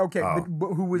X-rated. Okay. Oh.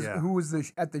 But who was Yeah.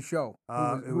 at the show?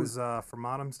 It was From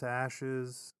Autumns to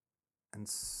Ashes. and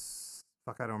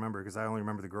fuck, I don't remember because I only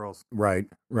remember the girls. Right.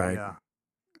 Yeah.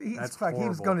 He That's was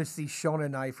horrible. going to see Shona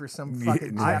Knife or some Yeah,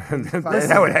 fucking Japanese that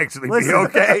fucking- would actually be Listen.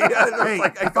 okay. Hey,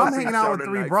 if I'm hanging out with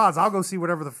 3 broads, I'll go see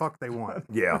whatever the fuck they want.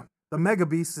 Yeah. The Mega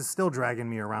Beast is still dragging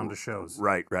me around to shows.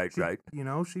 Right. She, you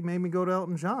know, she made me go to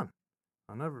Elton John.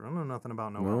 I know nothing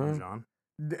about Elton John.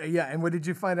 Yeah, and what did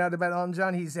you find out about Elton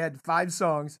John? He's had 5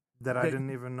 songs. That I didn't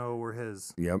even know were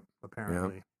his, Yep.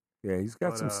 apparently. Yeah, he's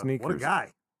got But, some sneakers. What a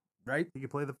guy. Right? He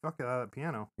could play the fuck out of that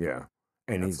piano. Yeah.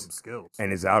 And Got he's some skills.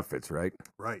 and his outfits, right?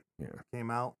 Right. Yeah. Came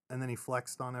out, and then he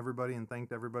flexed on everybody and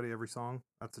thanked everybody every song.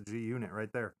 That's a G unit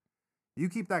right there. You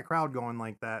keep that crowd going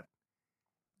like that,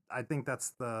 I think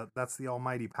that's the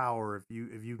almighty power if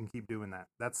you can keep doing that.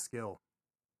 That's skill.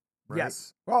 Right?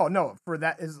 Yes. Oh, no, for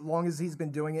that, as long as he's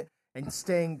been doing it and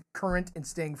staying current and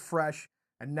staying fresh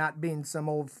and not being some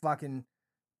old fucking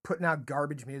putting out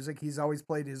garbage music. He's always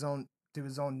played his own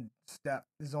step,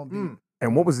 his own beat.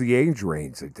 And what was the age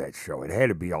range at that show? It had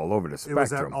to be all over the It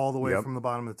spectrum. was all the way Yep. from the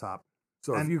bottom to the top.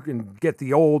 So and- if you can get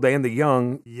the old and the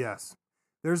young, Yes.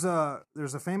 There's a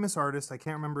famous artist, I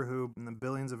can't remember who, in the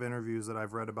billions of interviews that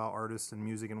I've read about artists and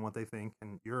music and what they think,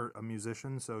 and you're a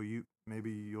musician, so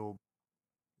maybe you'll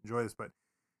enjoy this, but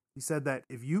he said that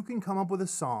if you can come up with a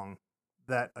song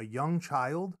that a young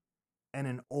child and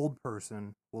an old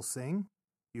person will sing,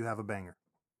 you have a banger.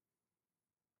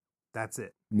 That's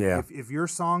it. yeah, If your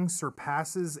song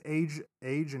surpasses age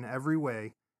in every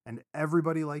way and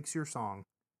everybody likes your song,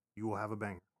 you will have a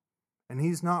banger. And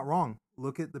he's not wrong.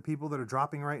 Look at the people that are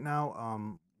dropping right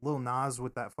now. Lil Nas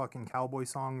with that fucking cowboy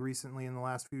song recently in the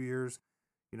last few years.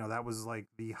 You know, that was like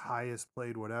the highest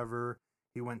played whatever.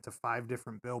 He went to 5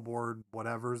 different Billboard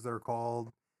whatevers they're called.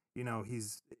 You know,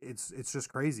 it's just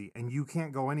crazy. And you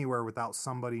can't go anywhere without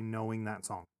somebody knowing that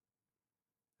song.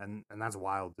 And that's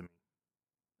wild to me.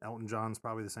 Elton John's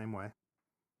probably the same way.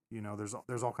 You know,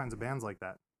 there's all kinds of bands like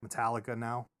that. Metallica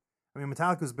now. I mean,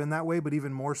 Metallica's been that way, but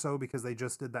even more so because they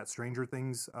just did that Stranger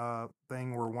Things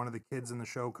thing where one of the kids in the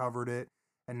show covered it,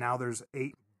 and now there's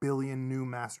 8 billion new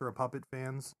Master of Puppet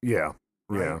fans. yeah,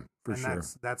 Right? yeah, for and sure.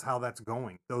 that's how that's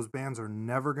going. Those bands are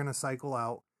never going to cycle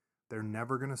out. They're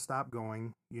never going to stop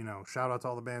going. You know, shout out to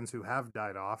all the bands who have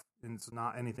died off, and it's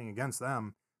not anything against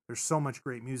them. There's so much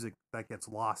great music that gets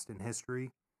lost in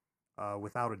history,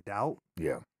 without a doubt.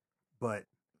 Yeah. But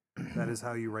that is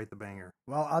how you write the banger.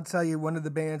 Well, I'll tell you, one of the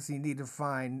bands you need to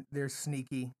find, they're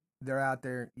sneaky. They're out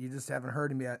there. You just haven't heard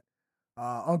them yet.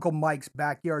 Uncle Mike's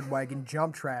Backyard Wagon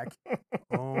Jump Track.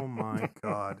 Oh my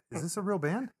God. Is this a real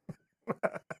band?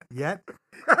 Yet?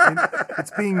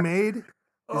 It's being made? Is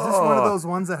this one of those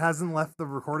ones that hasn't left the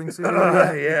recording studio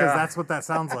yet? Yeah. Because that's what that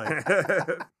sounds like.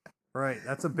 Right.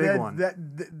 That's a big one.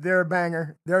 They're a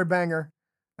banger. They're a banger.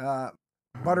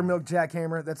 Buttermilk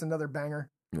Jackhammer. That's another banger.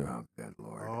 Oh, good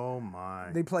Lord. Oh my.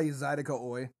 They play Zydeco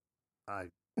Oi.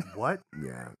 What?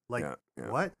 Yeah. Like, yeah.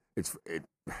 what?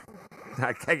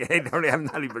 I'm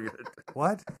not even gonna.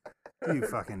 What? You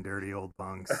fucking dirty old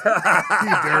punks.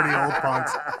 You dirty old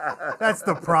punks. That's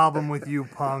the problem with you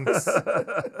punks.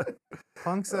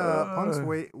 Punk's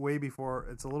way before.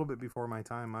 It's a little bit before my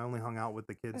time. I only hung out with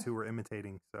the kids who were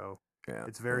imitating, so Yeah.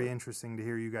 it's very interesting to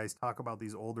hear you guys talk about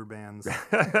these older bands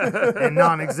and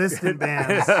non-existent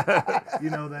bands, you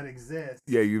know, that exist.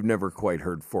 Yeah, you've never quite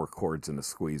heard 4 chords in a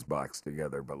squeeze box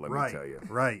together, but let me tell you.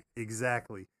 Right,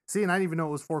 exactly. See, and I didn't even know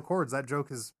it was 4 chords. That joke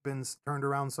has been turned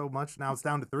around so much, now it's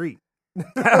down to 3. In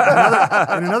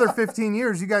another 15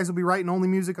 years, you guys will be writing only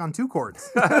music on 2 chords.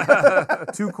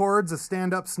 2 chords, a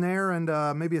stand-up snare, and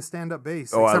maybe a stand-up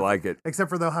bass. I like it. Except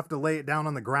for they'll have to lay it down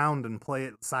on the ground and play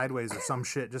it sideways or some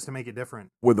shit just to make it different.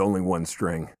 With only 1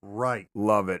 string. Right.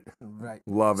 Love it. Right.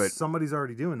 Love it. Somebody's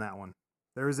already doing that one.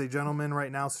 There is a gentleman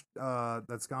right now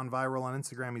that's gone viral on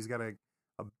Instagram. He's got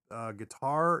a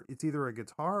guitar. It's either a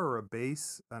guitar or a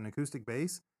bass, an acoustic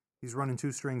bass. He's running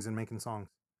 2 strings and making songs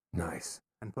Nice.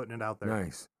 and putting it out there.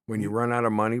 Nice. When you run out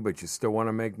of money, but you still want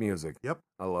to make music. Yep.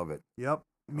 I love it. Yep.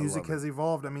 Music love it. has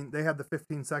evolved. I mean, they had the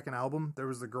 15-second album. There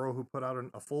was the girl who put out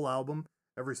a full album.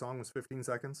 Every song was 15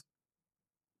 seconds.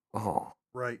 Oh.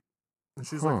 Right. And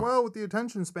she's Huh. like, well, with the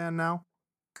attention span now.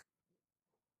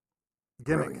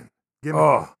 Gimmick. Brilliant. Gimmicky.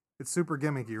 Oh, It's super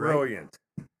gimmicky, right? brilliant.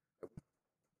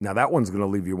 Now that one's going to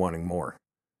leave you wanting more.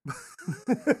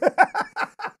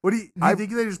 What do you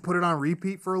think they just put it on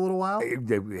repeat for a little while? They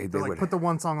They're like, would. put the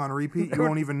one song on repeat. You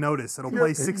won't even notice. It'll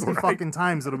play 60 fucking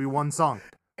times. It'll be one song.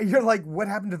 And you're like, what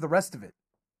happened to the rest of it?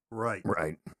 Right.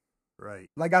 Right. Right.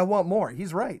 Like, I want more.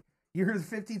 He's right. You hear the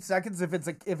 15 seconds. If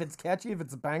it's catchy, if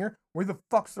it's a banger, where the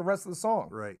fuck's the rest of the song?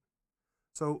 Right.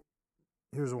 So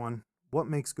here's one. What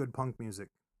makes good punk music?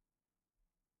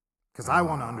 Because I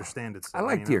want to understand it. I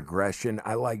like the aggression.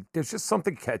 There's just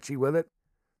something catchy with it.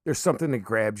 There's something that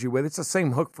grabs you with it. It's the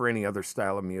same hook for any other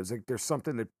style of music. There's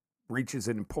something that reaches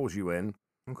in and pulls you in.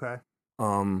 Okay.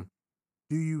 Do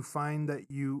you find that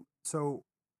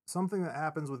something that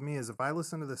happens with me is if I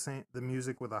listen to the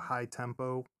music with a high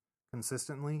tempo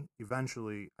consistently,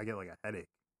 eventually I get like a headache,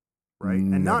 right?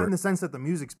 And not in the sense that the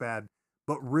music's bad,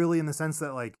 but really in the sense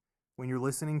that like when you're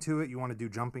listening to it, you want to do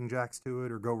jumping jacks to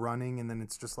it or go running, and then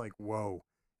it's just like, whoa,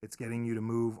 it's getting you to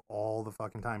move all the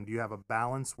fucking time. Do you have a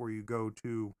balance where you go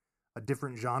to a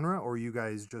different genre, or are you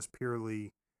guys just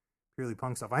purely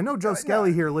punk stuff? I know Joe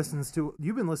Skelly here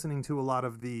you've been listening to a lot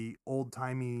of the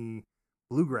old-timey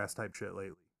bluegrass type shit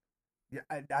lately. Yeah,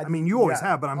 I mean, you always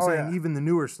have, but I'm saying even the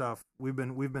newer stuff, we've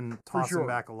been tossing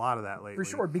back a lot of that lately. For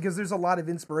sure, because there's a lot of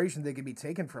inspiration that can be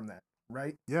taken from that,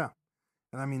 right? Yeah.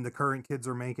 And I mean, the current kids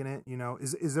are making it, you know.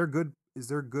 Is there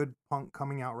good punk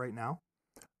coming out right now?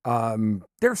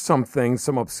 There's some things,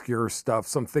 some obscure stuff,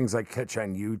 some things I catch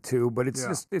on YouTube, but it's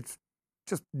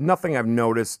just nothing I've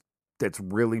noticed that's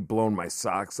really blown my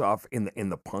socks off in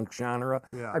the punk genre.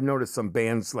 Yeah. I've noticed some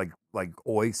bands like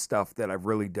Oi stuff that I've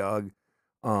really dug.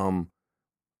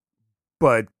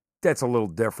 But that's a little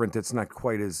different. It's not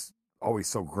quite as always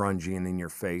so grungy and in your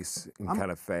face and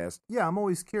kind of fast. Yeah, I'm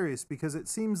always curious because it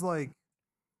seems like,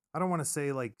 I don't want to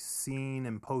say like scene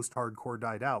and post-hardcore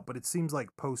died out, but it seems like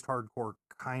post-hardcore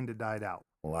kind of died out.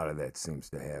 A lot of that seems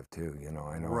to have too. You know,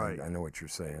 I know, right. I know what you're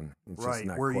saying. It's right, just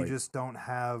not where quite. you just don't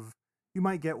have. You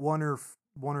might get one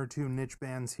or two niche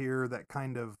bands here that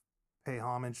kind of pay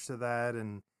homage to that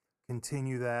and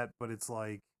continue that, but it's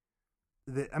like,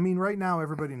 I mean, right now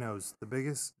everybody knows the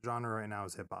biggest genre right now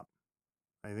is hip hop.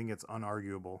 I think it's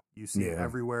unarguable. You see it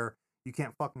everywhere. You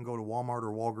can't fucking go to Walmart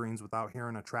or Walgreens without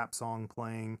hearing a trap song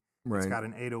playing. Right. It's got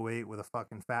an 808 with a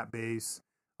fucking fat bass.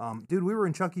 Dude, we were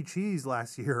in Chuck E. Cheese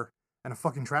last year and a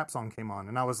fucking trap song came on.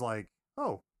 And I was like,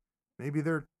 oh, maybe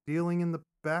they're dealing in the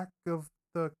back of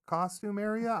the costume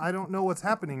area? I don't know what's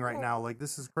happening right now. Like,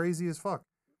 this is crazy as fuck.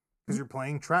 Because you're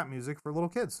playing trap music for little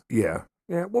kids. Yeah.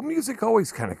 Yeah. Well, music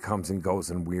always kind of comes and goes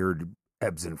in weird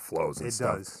ebbs and flows and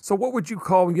stuff. It does. So what would you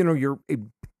call, your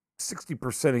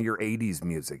 60% of your 80s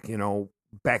music? You know,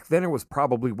 back then it was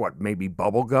probably maybe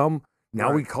bubblegum.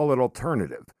 Now we call it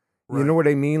alternative. Right. You know what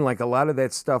I mean? Like a lot of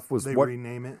that stuff was they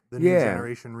rename it. The new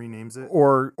generation renames it.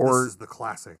 Or this is the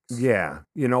classics. Yeah,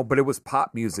 but it was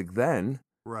pop music then.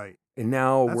 Right. And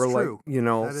now That's we're true.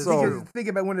 like, so think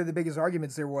about one of the biggest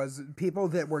arguments there was people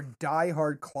that were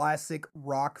diehard classic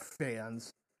rock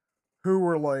fans who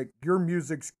were like, your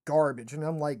music's garbage. And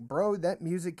I'm like, bro, that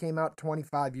music came out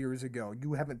 25 years ago.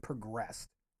 You haven't progressed.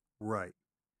 Right.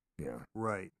 Yeah.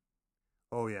 Right.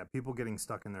 Oh, yeah. People getting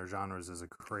stuck in their genres is a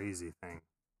crazy thing.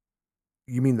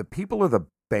 You mean the people or the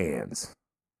bands?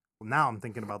 Well, now I'm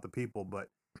thinking about the people, but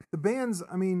the bands,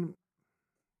 I mean,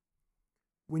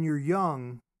 when you're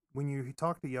young, when you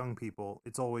talk to young people,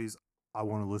 it's always, I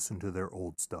want to listen to their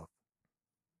old stuff.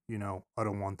 I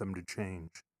don't want them to change.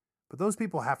 But those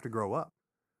people have to grow up.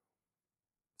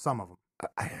 Some of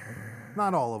them.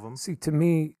 Not all of them. See, to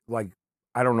me, like,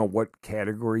 I don't know what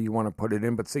category you want to put it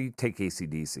in, but say you take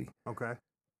AC/DC. Okay.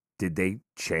 Did they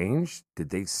change? Did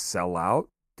they sell out?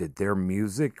 Did their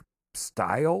music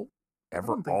style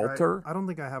ever alter? I don't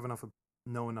think I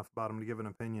know enough about them to give an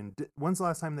opinion. When's the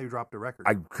last time they dropped a record?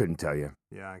 I couldn't tell you.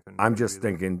 Yeah, I couldn't. I'm just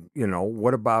thinking,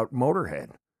 what about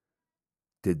Motorhead?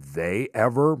 Did they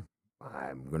ever?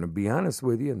 I'm going to be honest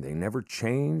with you. They never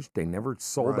changed. They never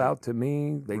sold out to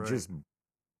me. They just,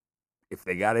 if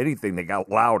they got anything, they got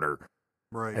louder.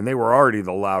 Right. And they were already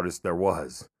the loudest there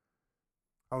was.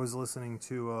 I was listening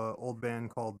to an old band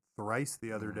called Thrice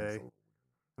the other day,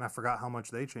 and I forgot how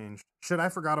much they changed. Shit, I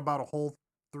forgot about a whole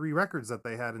 3 records that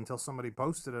they had until somebody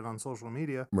posted it on social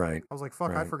media. Right. I was like,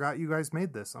 fuck, I forgot you guys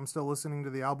made this. I'm still listening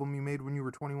to the album you made when you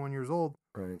were 21 years old.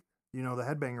 Right. The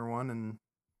Headbanger one, and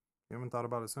you haven't thought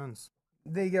about it since.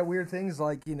 They get weird things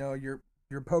like, your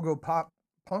pogo pop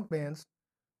punk bands.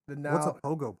 What's a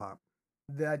pogo pop?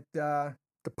 That the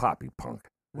poppy punk.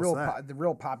 The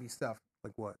real poppy stuff.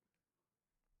 Like what?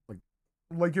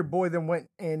 Like your boy that went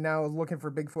and now is looking for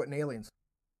Bigfoot and aliens.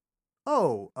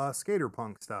 Oh, skater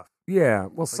punk stuff. Yeah,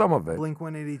 well, some of it.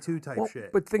 Blink-182 type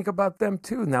shit. But think about them,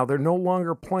 too. Now, they're no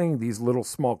longer playing these little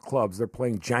small clubs. They're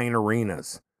playing giant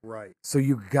arenas. Right. So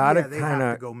you got to kind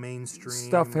of go mainstream.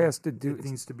 Stuff has to do. It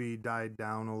needs to be died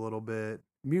down a little bit.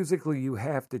 Musically, you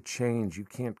have to change. You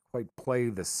can't quite play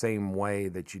the same way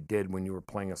that you did when you were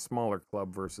playing a smaller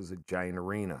club versus a giant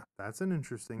arena. That's an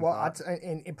interesting thought.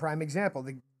 In prime example,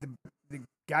 the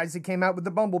guys that came out with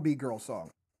the Bumblebee Girl song,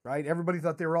 right? Everybody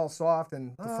thought they were all soft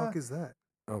and... The fuck is that?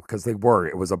 because they were.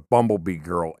 It was a Bumblebee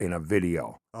girl in a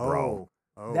video, Oh, bro.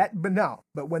 oh.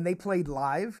 But when they played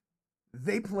live,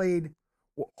 they played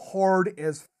hard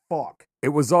as fuck. It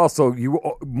was also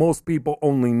most people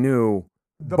only knew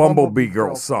The Bumblebee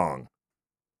Girl song.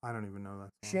 I don't even know that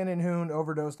song. Shannon Hoon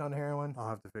overdosed on heroin. I'll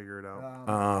have to figure it out.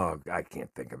 Oh, I can't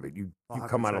think of it. You I'll have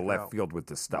come to out of check it left out. field with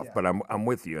this stuff, Yeah. but I'm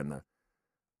with you in the.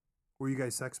 Were you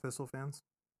guys Sex Pistol fans?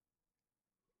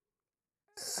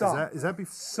 Some. Is that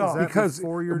Some. Because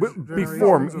before your before,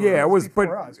 generations, or- yeah, it was, but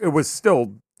before us. it was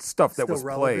still stuff that Still was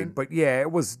relevant? played. But yeah,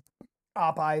 it was.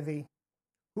 Op Ivy.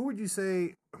 Who would you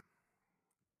say?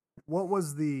 What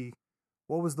was the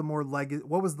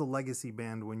legacy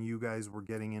band when you guys were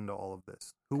getting into all of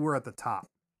this? Who were at the top?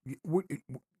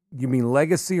 You mean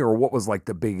legacy, or what was like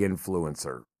the big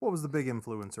influencer? What was the big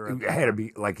influencer? At It the had to time?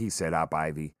 be, like he said, Op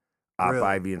Ivy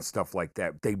Really? and stuff like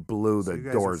that. They blew So the you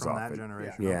guys doors are from off that it.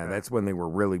 generation. Yeah, okay. that's when they were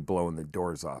really blowing the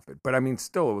doors off it. But I mean,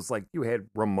 still, it was like you had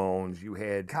Ramones, you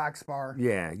had Coxbar.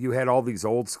 yeah, you had all these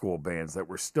old school bands that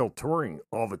were still touring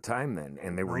all the time then,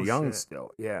 and they were No young shit.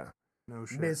 still. Yeah, no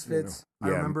shit. Misfits. I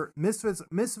Yeah. remember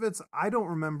Misfits. I don't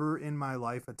remember in my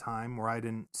life a time where I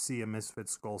didn't see a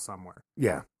Misfits skull somewhere.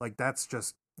 yeah, Like that's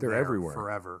just They're there everywhere.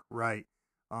 forever, right?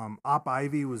 Op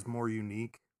Ivy was more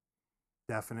unique,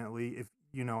 definitely. If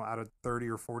out of 30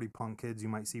 or 40 punk kids, you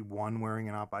might see one wearing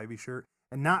an Op Ivy shirt,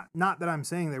 and not that I'm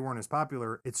saying they weren't as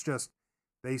popular. It's just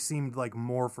they seemed like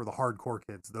more for the hardcore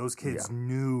kids. Those kids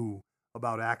knew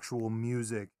about actual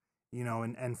music,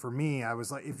 and for me, I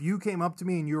was like, if you came up to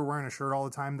me and you were wearing a shirt all the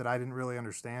time that I didn't really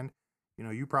understand,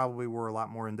 you probably were a lot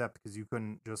more in depth because you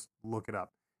couldn't just look it up.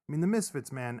 I mean, the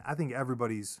Misfits, man, I think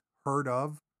everybody's heard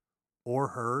of or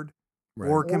heard right.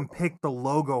 or can pick the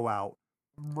logo out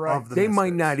Right. of the They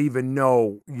might Misfits. not even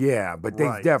know. Yeah, but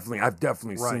Right. I've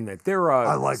definitely Right. seen that. They're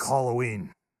I like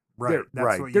Halloween. Right. That's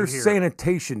right. what you There's hear.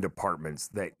 sanitation departments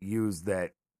that use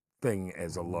that thing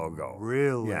as a logo.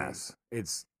 Really? Yes,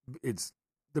 it's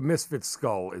the Misfits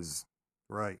skull is.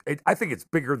 Right. I think it's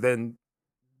bigger than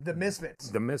The Misfits.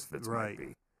 the Misfits Right.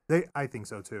 might be. I think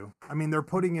so too. I mean, they're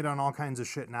putting it on all kinds of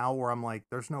shit now where I'm like,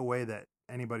 there's no way that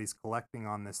anybody's collecting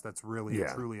on this that's really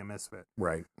Yeah. truly a Misfit.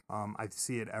 Right. I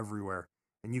see it everywhere.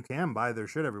 And you can buy their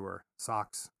shit everywhere.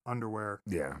 Socks, underwear.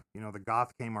 Yeah. The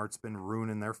goth Kmart's been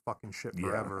ruining their fucking shit Yeah.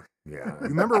 forever. Yeah. You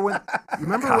remember when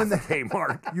they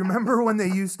Kmart. You remember when they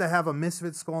used to have a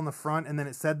Misfits skull on the front and then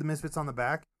it said the Misfits on the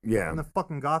back? Yeah. And the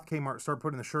fucking goth Kmart started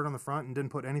putting the shirt on the front and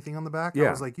didn't put anything on the back? I Yeah.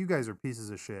 was like, you guys are pieces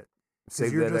of shit.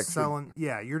 Save You're that just extra. selling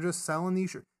you're just selling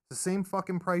these shirts. The same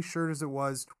fucking price shirt as it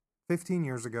was 15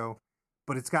 years ago,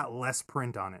 but it's got less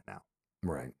print on it now.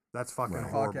 Right. That's fucking Right.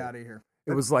 horrible. Fuck out of here.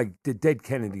 It was like the Dead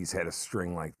Kennedys had a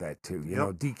string like that too. You Yep.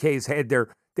 know, DK's had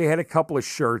they had a couple of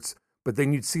shirts, but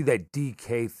then you'd see that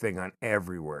DK thing on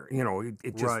everywhere.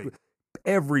 It just Right.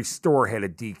 every store had a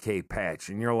DK patch,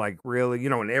 and you're like, really?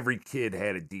 And every kid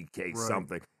had a DK Right.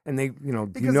 something. And they, do you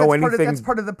Because know that's anything? that's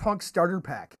part of the punk starter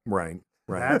pack. Right.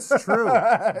 Right. That's true.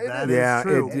 That is yeah,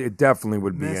 true. it definitely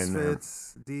would be in there.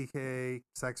 Misfits, DK,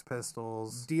 Sex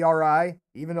Pistols. DRI,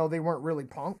 even though they weren't really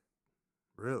punk,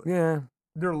 Really? Yeah.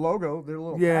 their logo, their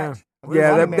little Yeah. patch. Yeah,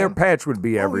 Running their Man. patch would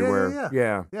be Oh, yeah, everywhere. yeah,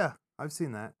 Yeah. Yeah, I've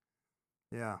seen that.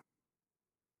 Yeah.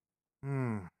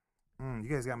 You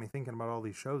guys got me thinking about all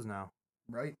these shows now.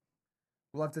 Right.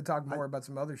 We'll have to talk more about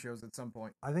some other shows at some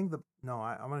point. I think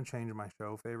I'm going to change my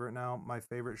show favorite now. My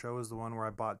favorite show is the one where I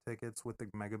bought tickets with the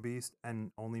Mega Beast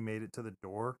and only made it to the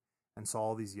door and saw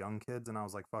all these young kids. And I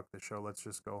was like, fuck this show. Let's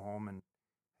just go home and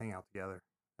hang out together.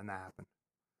 And that happened.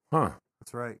 Huh.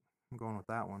 That's right. I'm going with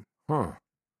that one. Huh.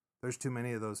 There's too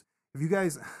many of those. If you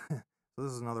guys, so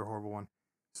this is another horrible one.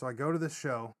 So I go to this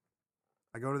show.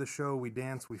 We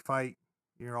dance, we fight.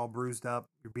 You're all bruised up.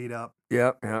 You're beat up.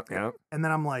 Yep. And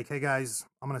then I'm like, hey guys,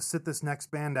 I'm going to sit this next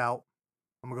band out.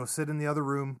 I'm going to go sit in the other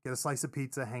room, get a slice of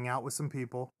pizza, hang out with some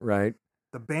people. Right.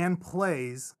 The band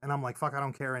plays, and I'm like, fuck, I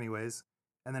don't care anyways.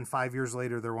 And then 5 years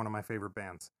later, they're one of my favorite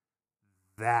bands.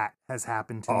 That has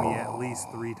happened to me at least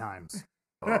 3 times.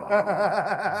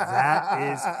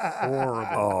 That is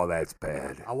horrible. Oh, that's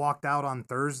bad. I walked out on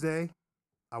Thursday.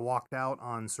 I walked out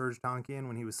on Serge Tankian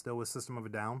when he was still with System of a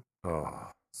Down. Oh.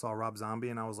 Saw Rob Zombie,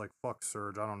 and I was like, fuck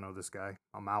Serge, I don't know this guy.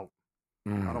 I'm out.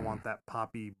 I don't want that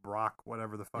Poppy Brock,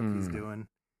 whatever the fuck he's doing.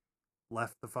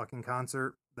 Left the fucking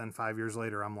concert. Then 5 years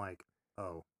later, I'm like,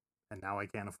 oh, and now I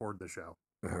can't afford the show.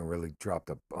 Really dropped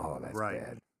a. Oh, that's Right.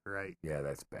 bad. Right. Yeah,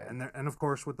 that's bad. And of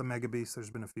course, with the Mega Beast, there's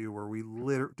been a few where we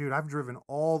dude, I've driven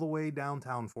all the way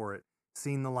downtown for it,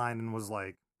 seen the line, and was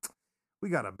like, we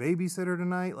got a babysitter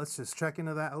tonight. Let's just check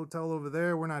into that hotel over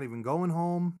there. We're not even going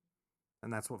home.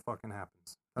 and that's what fucking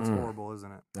happens. That's horrible,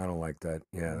 isn't it? I don't like that.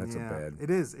 Yeah, that's a bad. It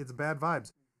is. It's bad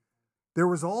vibes. There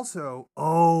was also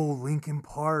Linkin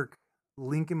Park.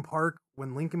 Linkin Park,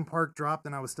 when Linkin Park dropped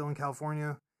and I was still in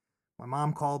California, my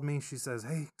mom called me. She says,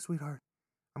 "Hey, sweetheart,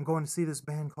 I'm going to see this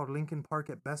band called Linkin Park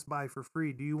at Best Buy for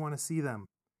free. Do you want to see them?"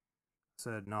 I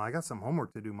said, "No, I got some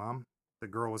homework to do, Mom." The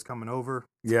girl was coming over.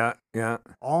 Yeah.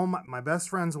 All my best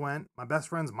friends went. My best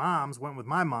friends' moms went with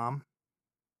my mom.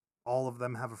 All of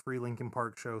them have a free Linkin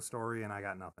Park show story, and I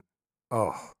got nothing.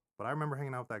 Oh. But I remember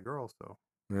hanging out with that girl, so.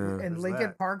 Yeah. And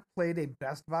Linkin Park played a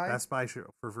Best Buy? Best Buy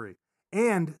show for free.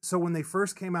 And so when they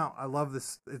first came out, I love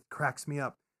this. It cracks me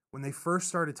up. When they first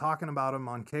started talking about them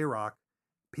on K-Rock,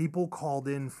 people called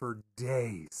in for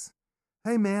days.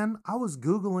 "Hey, man, I was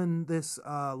Googling this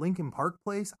Linkin Park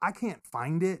place. I can't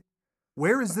find it.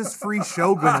 Where is this free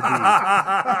show going to be?"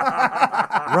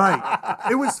 Right.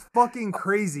 It was fucking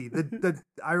crazy.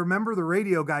 I remember the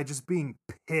radio guy just being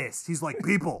pissed. He's like,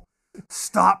 "People,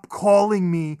 stop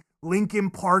calling me. Linkin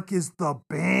Park is the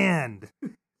band.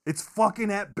 It's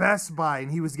fucking at Best Buy." And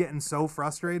he was getting so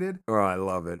frustrated. Oh, I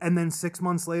love it. And then 6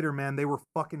 months later, man, they were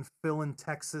fucking filling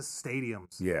Texas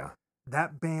stadiums. Yeah.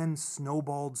 That band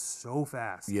snowballed so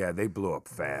fast. Yeah, they blew up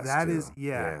fast. That too. is,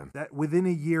 that within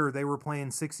a year, they were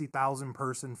playing 60,000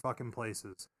 person fucking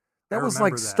places. That I was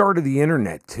remember like that. start of the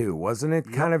internet too, wasn't it?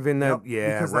 Yep, Kind of in the,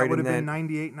 yep, because right that would in have been that.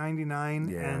 98, 99,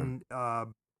 Yeah. and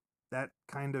that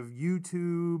kind of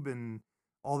YouTube and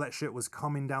all that shit was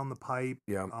coming down the pipe.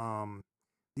 Yeah.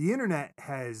 The internet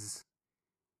has,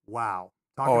 wow.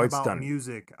 Oh, Talking it's about done.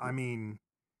 music, I mean,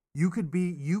 you can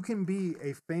be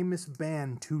a famous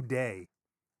band today,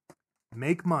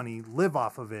 make money, live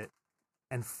off of it,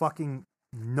 and fucking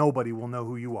nobody will know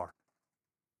who you are.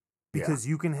 Because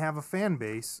you can have a fan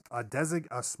base,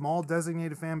 a small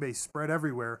designated fan base spread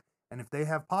everywhere, and if they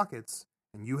have pockets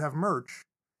and you have merch,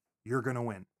 you're going to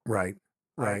win. Right.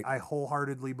 I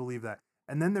wholeheartedly believe that.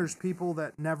 And then there's people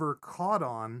that never caught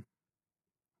on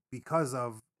because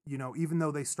of, even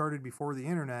though they started before the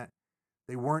internet,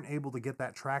 they weren't able to get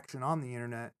that traction on the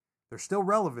internet. They're still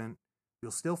relevant.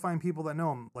 You'll still find people that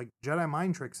know them. Like Jedi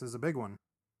Mind Tricks is a big one.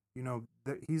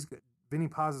 Vinny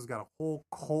Paz has got a whole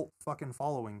cult fucking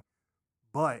following,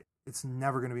 but it's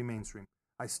never going to be mainstream.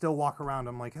 I still walk around.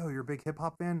 I'm like, "Oh, you're a big hip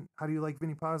hop fan? How do you like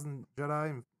Vinny Paz and Jedi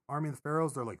and Army of the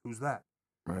Pharaohs?" They're like, "Who's that?"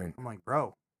 Right. I'm like,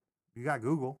 "Bro, you got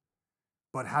Google."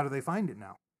 But how do they find it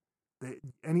now?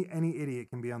 Any idiot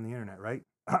can be on the internet, right?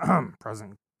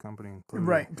 Present company included.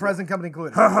 Right, present company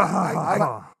included.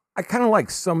 I kind of like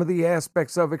some of the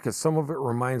aspects of it because some of it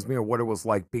reminds me of what it was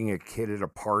like being a kid at a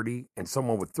party and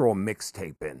someone would throw a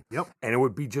mixtape in. Yep. And it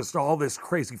would be just all this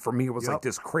crazy. For me, it was like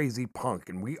this crazy punk.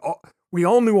 And we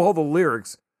all knew all the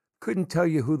lyrics, couldn't tell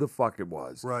you who the fuck it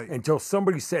was. Right. Until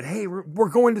somebody said, "Hey, we're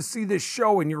going to see this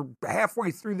show," and you're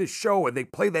halfway through the show and they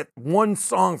play that one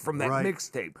song from that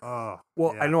mixtape.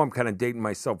 Well, I know I'm kind of dating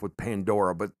myself with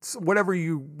Pandora, but however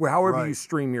you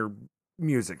stream your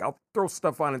music, I'll throw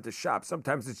stuff on at the shop.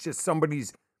 Sometimes it's just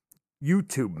somebody's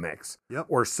YouTube mix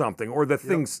or something, or the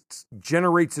thing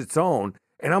generates its own.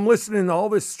 And I'm listening to all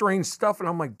this strange stuff, and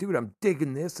I'm like, dude, I'm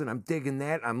digging this, and I'm digging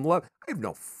that. I have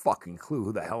no fucking clue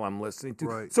who the hell I'm listening to.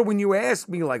 Right. So when you ask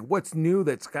me, like, what's new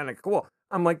that's kind of cool,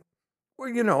 I'm like,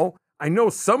 well, I know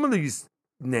some of these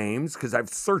names because I've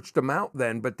searched them out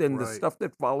then, but then the stuff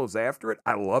that follows after it,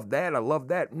 I love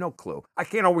that. No clue. I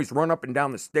can't always run up and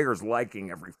down the stairs liking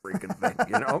every freaking thing,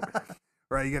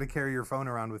 Right, you got to carry your phone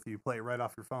around with you. Play it right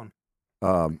off your phone.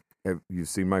 Have you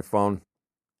seen my phone?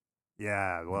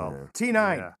 Yeah, well. T9.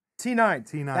 Yeah. T9.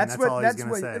 T9, that's all he's going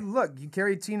to say. Look, you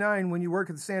carry T9 when you work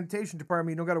at the sanitation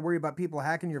department. You don't got to worry about people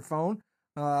hacking your phone,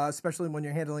 especially when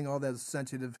you're handling all those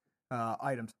sensitive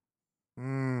items.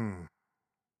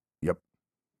 Yep.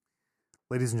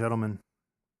 Ladies and gentlemen,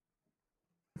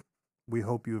 we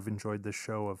hope you have enjoyed this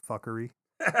show of fuckery.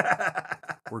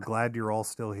 We're glad you're all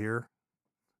still here.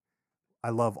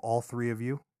 I love all three of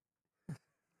you.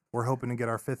 We're hoping to get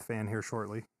our fifth fan here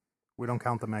shortly. We don't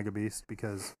count the Mega Beast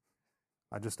because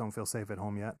I just don't feel safe at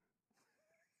home yet.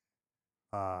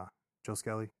 Joe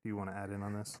Skelly, do you want to add in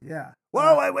on this? Yeah.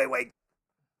 Whoa, wait.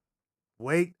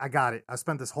 Wait, I got it. I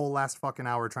spent this whole last fucking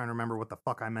hour trying to remember what the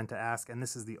fuck I meant to ask, and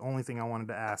this is the only thing I wanted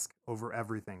to ask over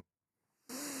everything.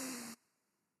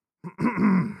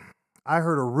 I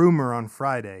heard a rumor on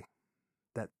Friday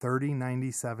that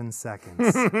 3097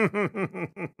 seconds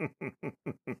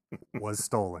was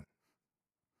stolen.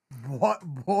 What?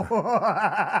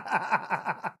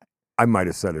 I might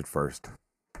have said it first.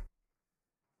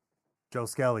 Joe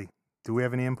Skelly, do we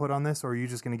have any input on this, or are you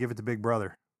just going to give it to Big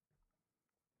Brother?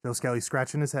 Joe Skelly's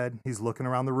scratching his head. He's looking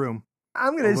around the room.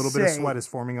 I'm A gonna little bit of say sweat is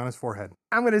forming on his forehead.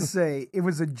 I'm gonna say it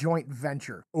was a joint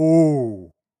venture.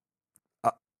 Oh.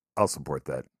 I'll support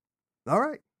that. All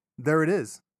right. There it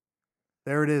is.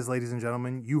 There it is, ladies and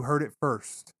gentlemen. You heard it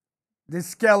first. The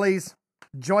Skellies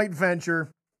joint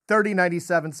venture,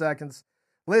 97 seconds.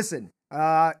 Listen,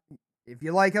 if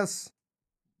you like us,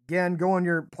 again, go on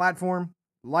your platform,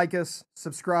 like us,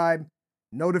 subscribe,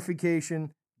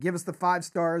 notification, give us the 5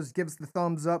 stars, give us the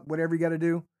thumbs up, whatever you got to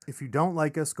do. If you don't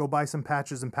like us, go buy some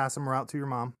patches and pass them out to your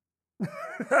mom.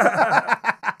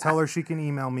 Tell her she can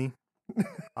email me.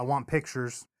 I want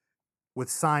pictures with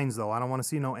signs, though. I don't want to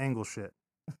see no angle shit.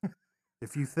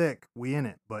 If you thick, we in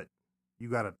it, but you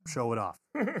got to show it off.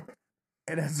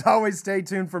 And as always, stay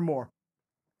tuned for more.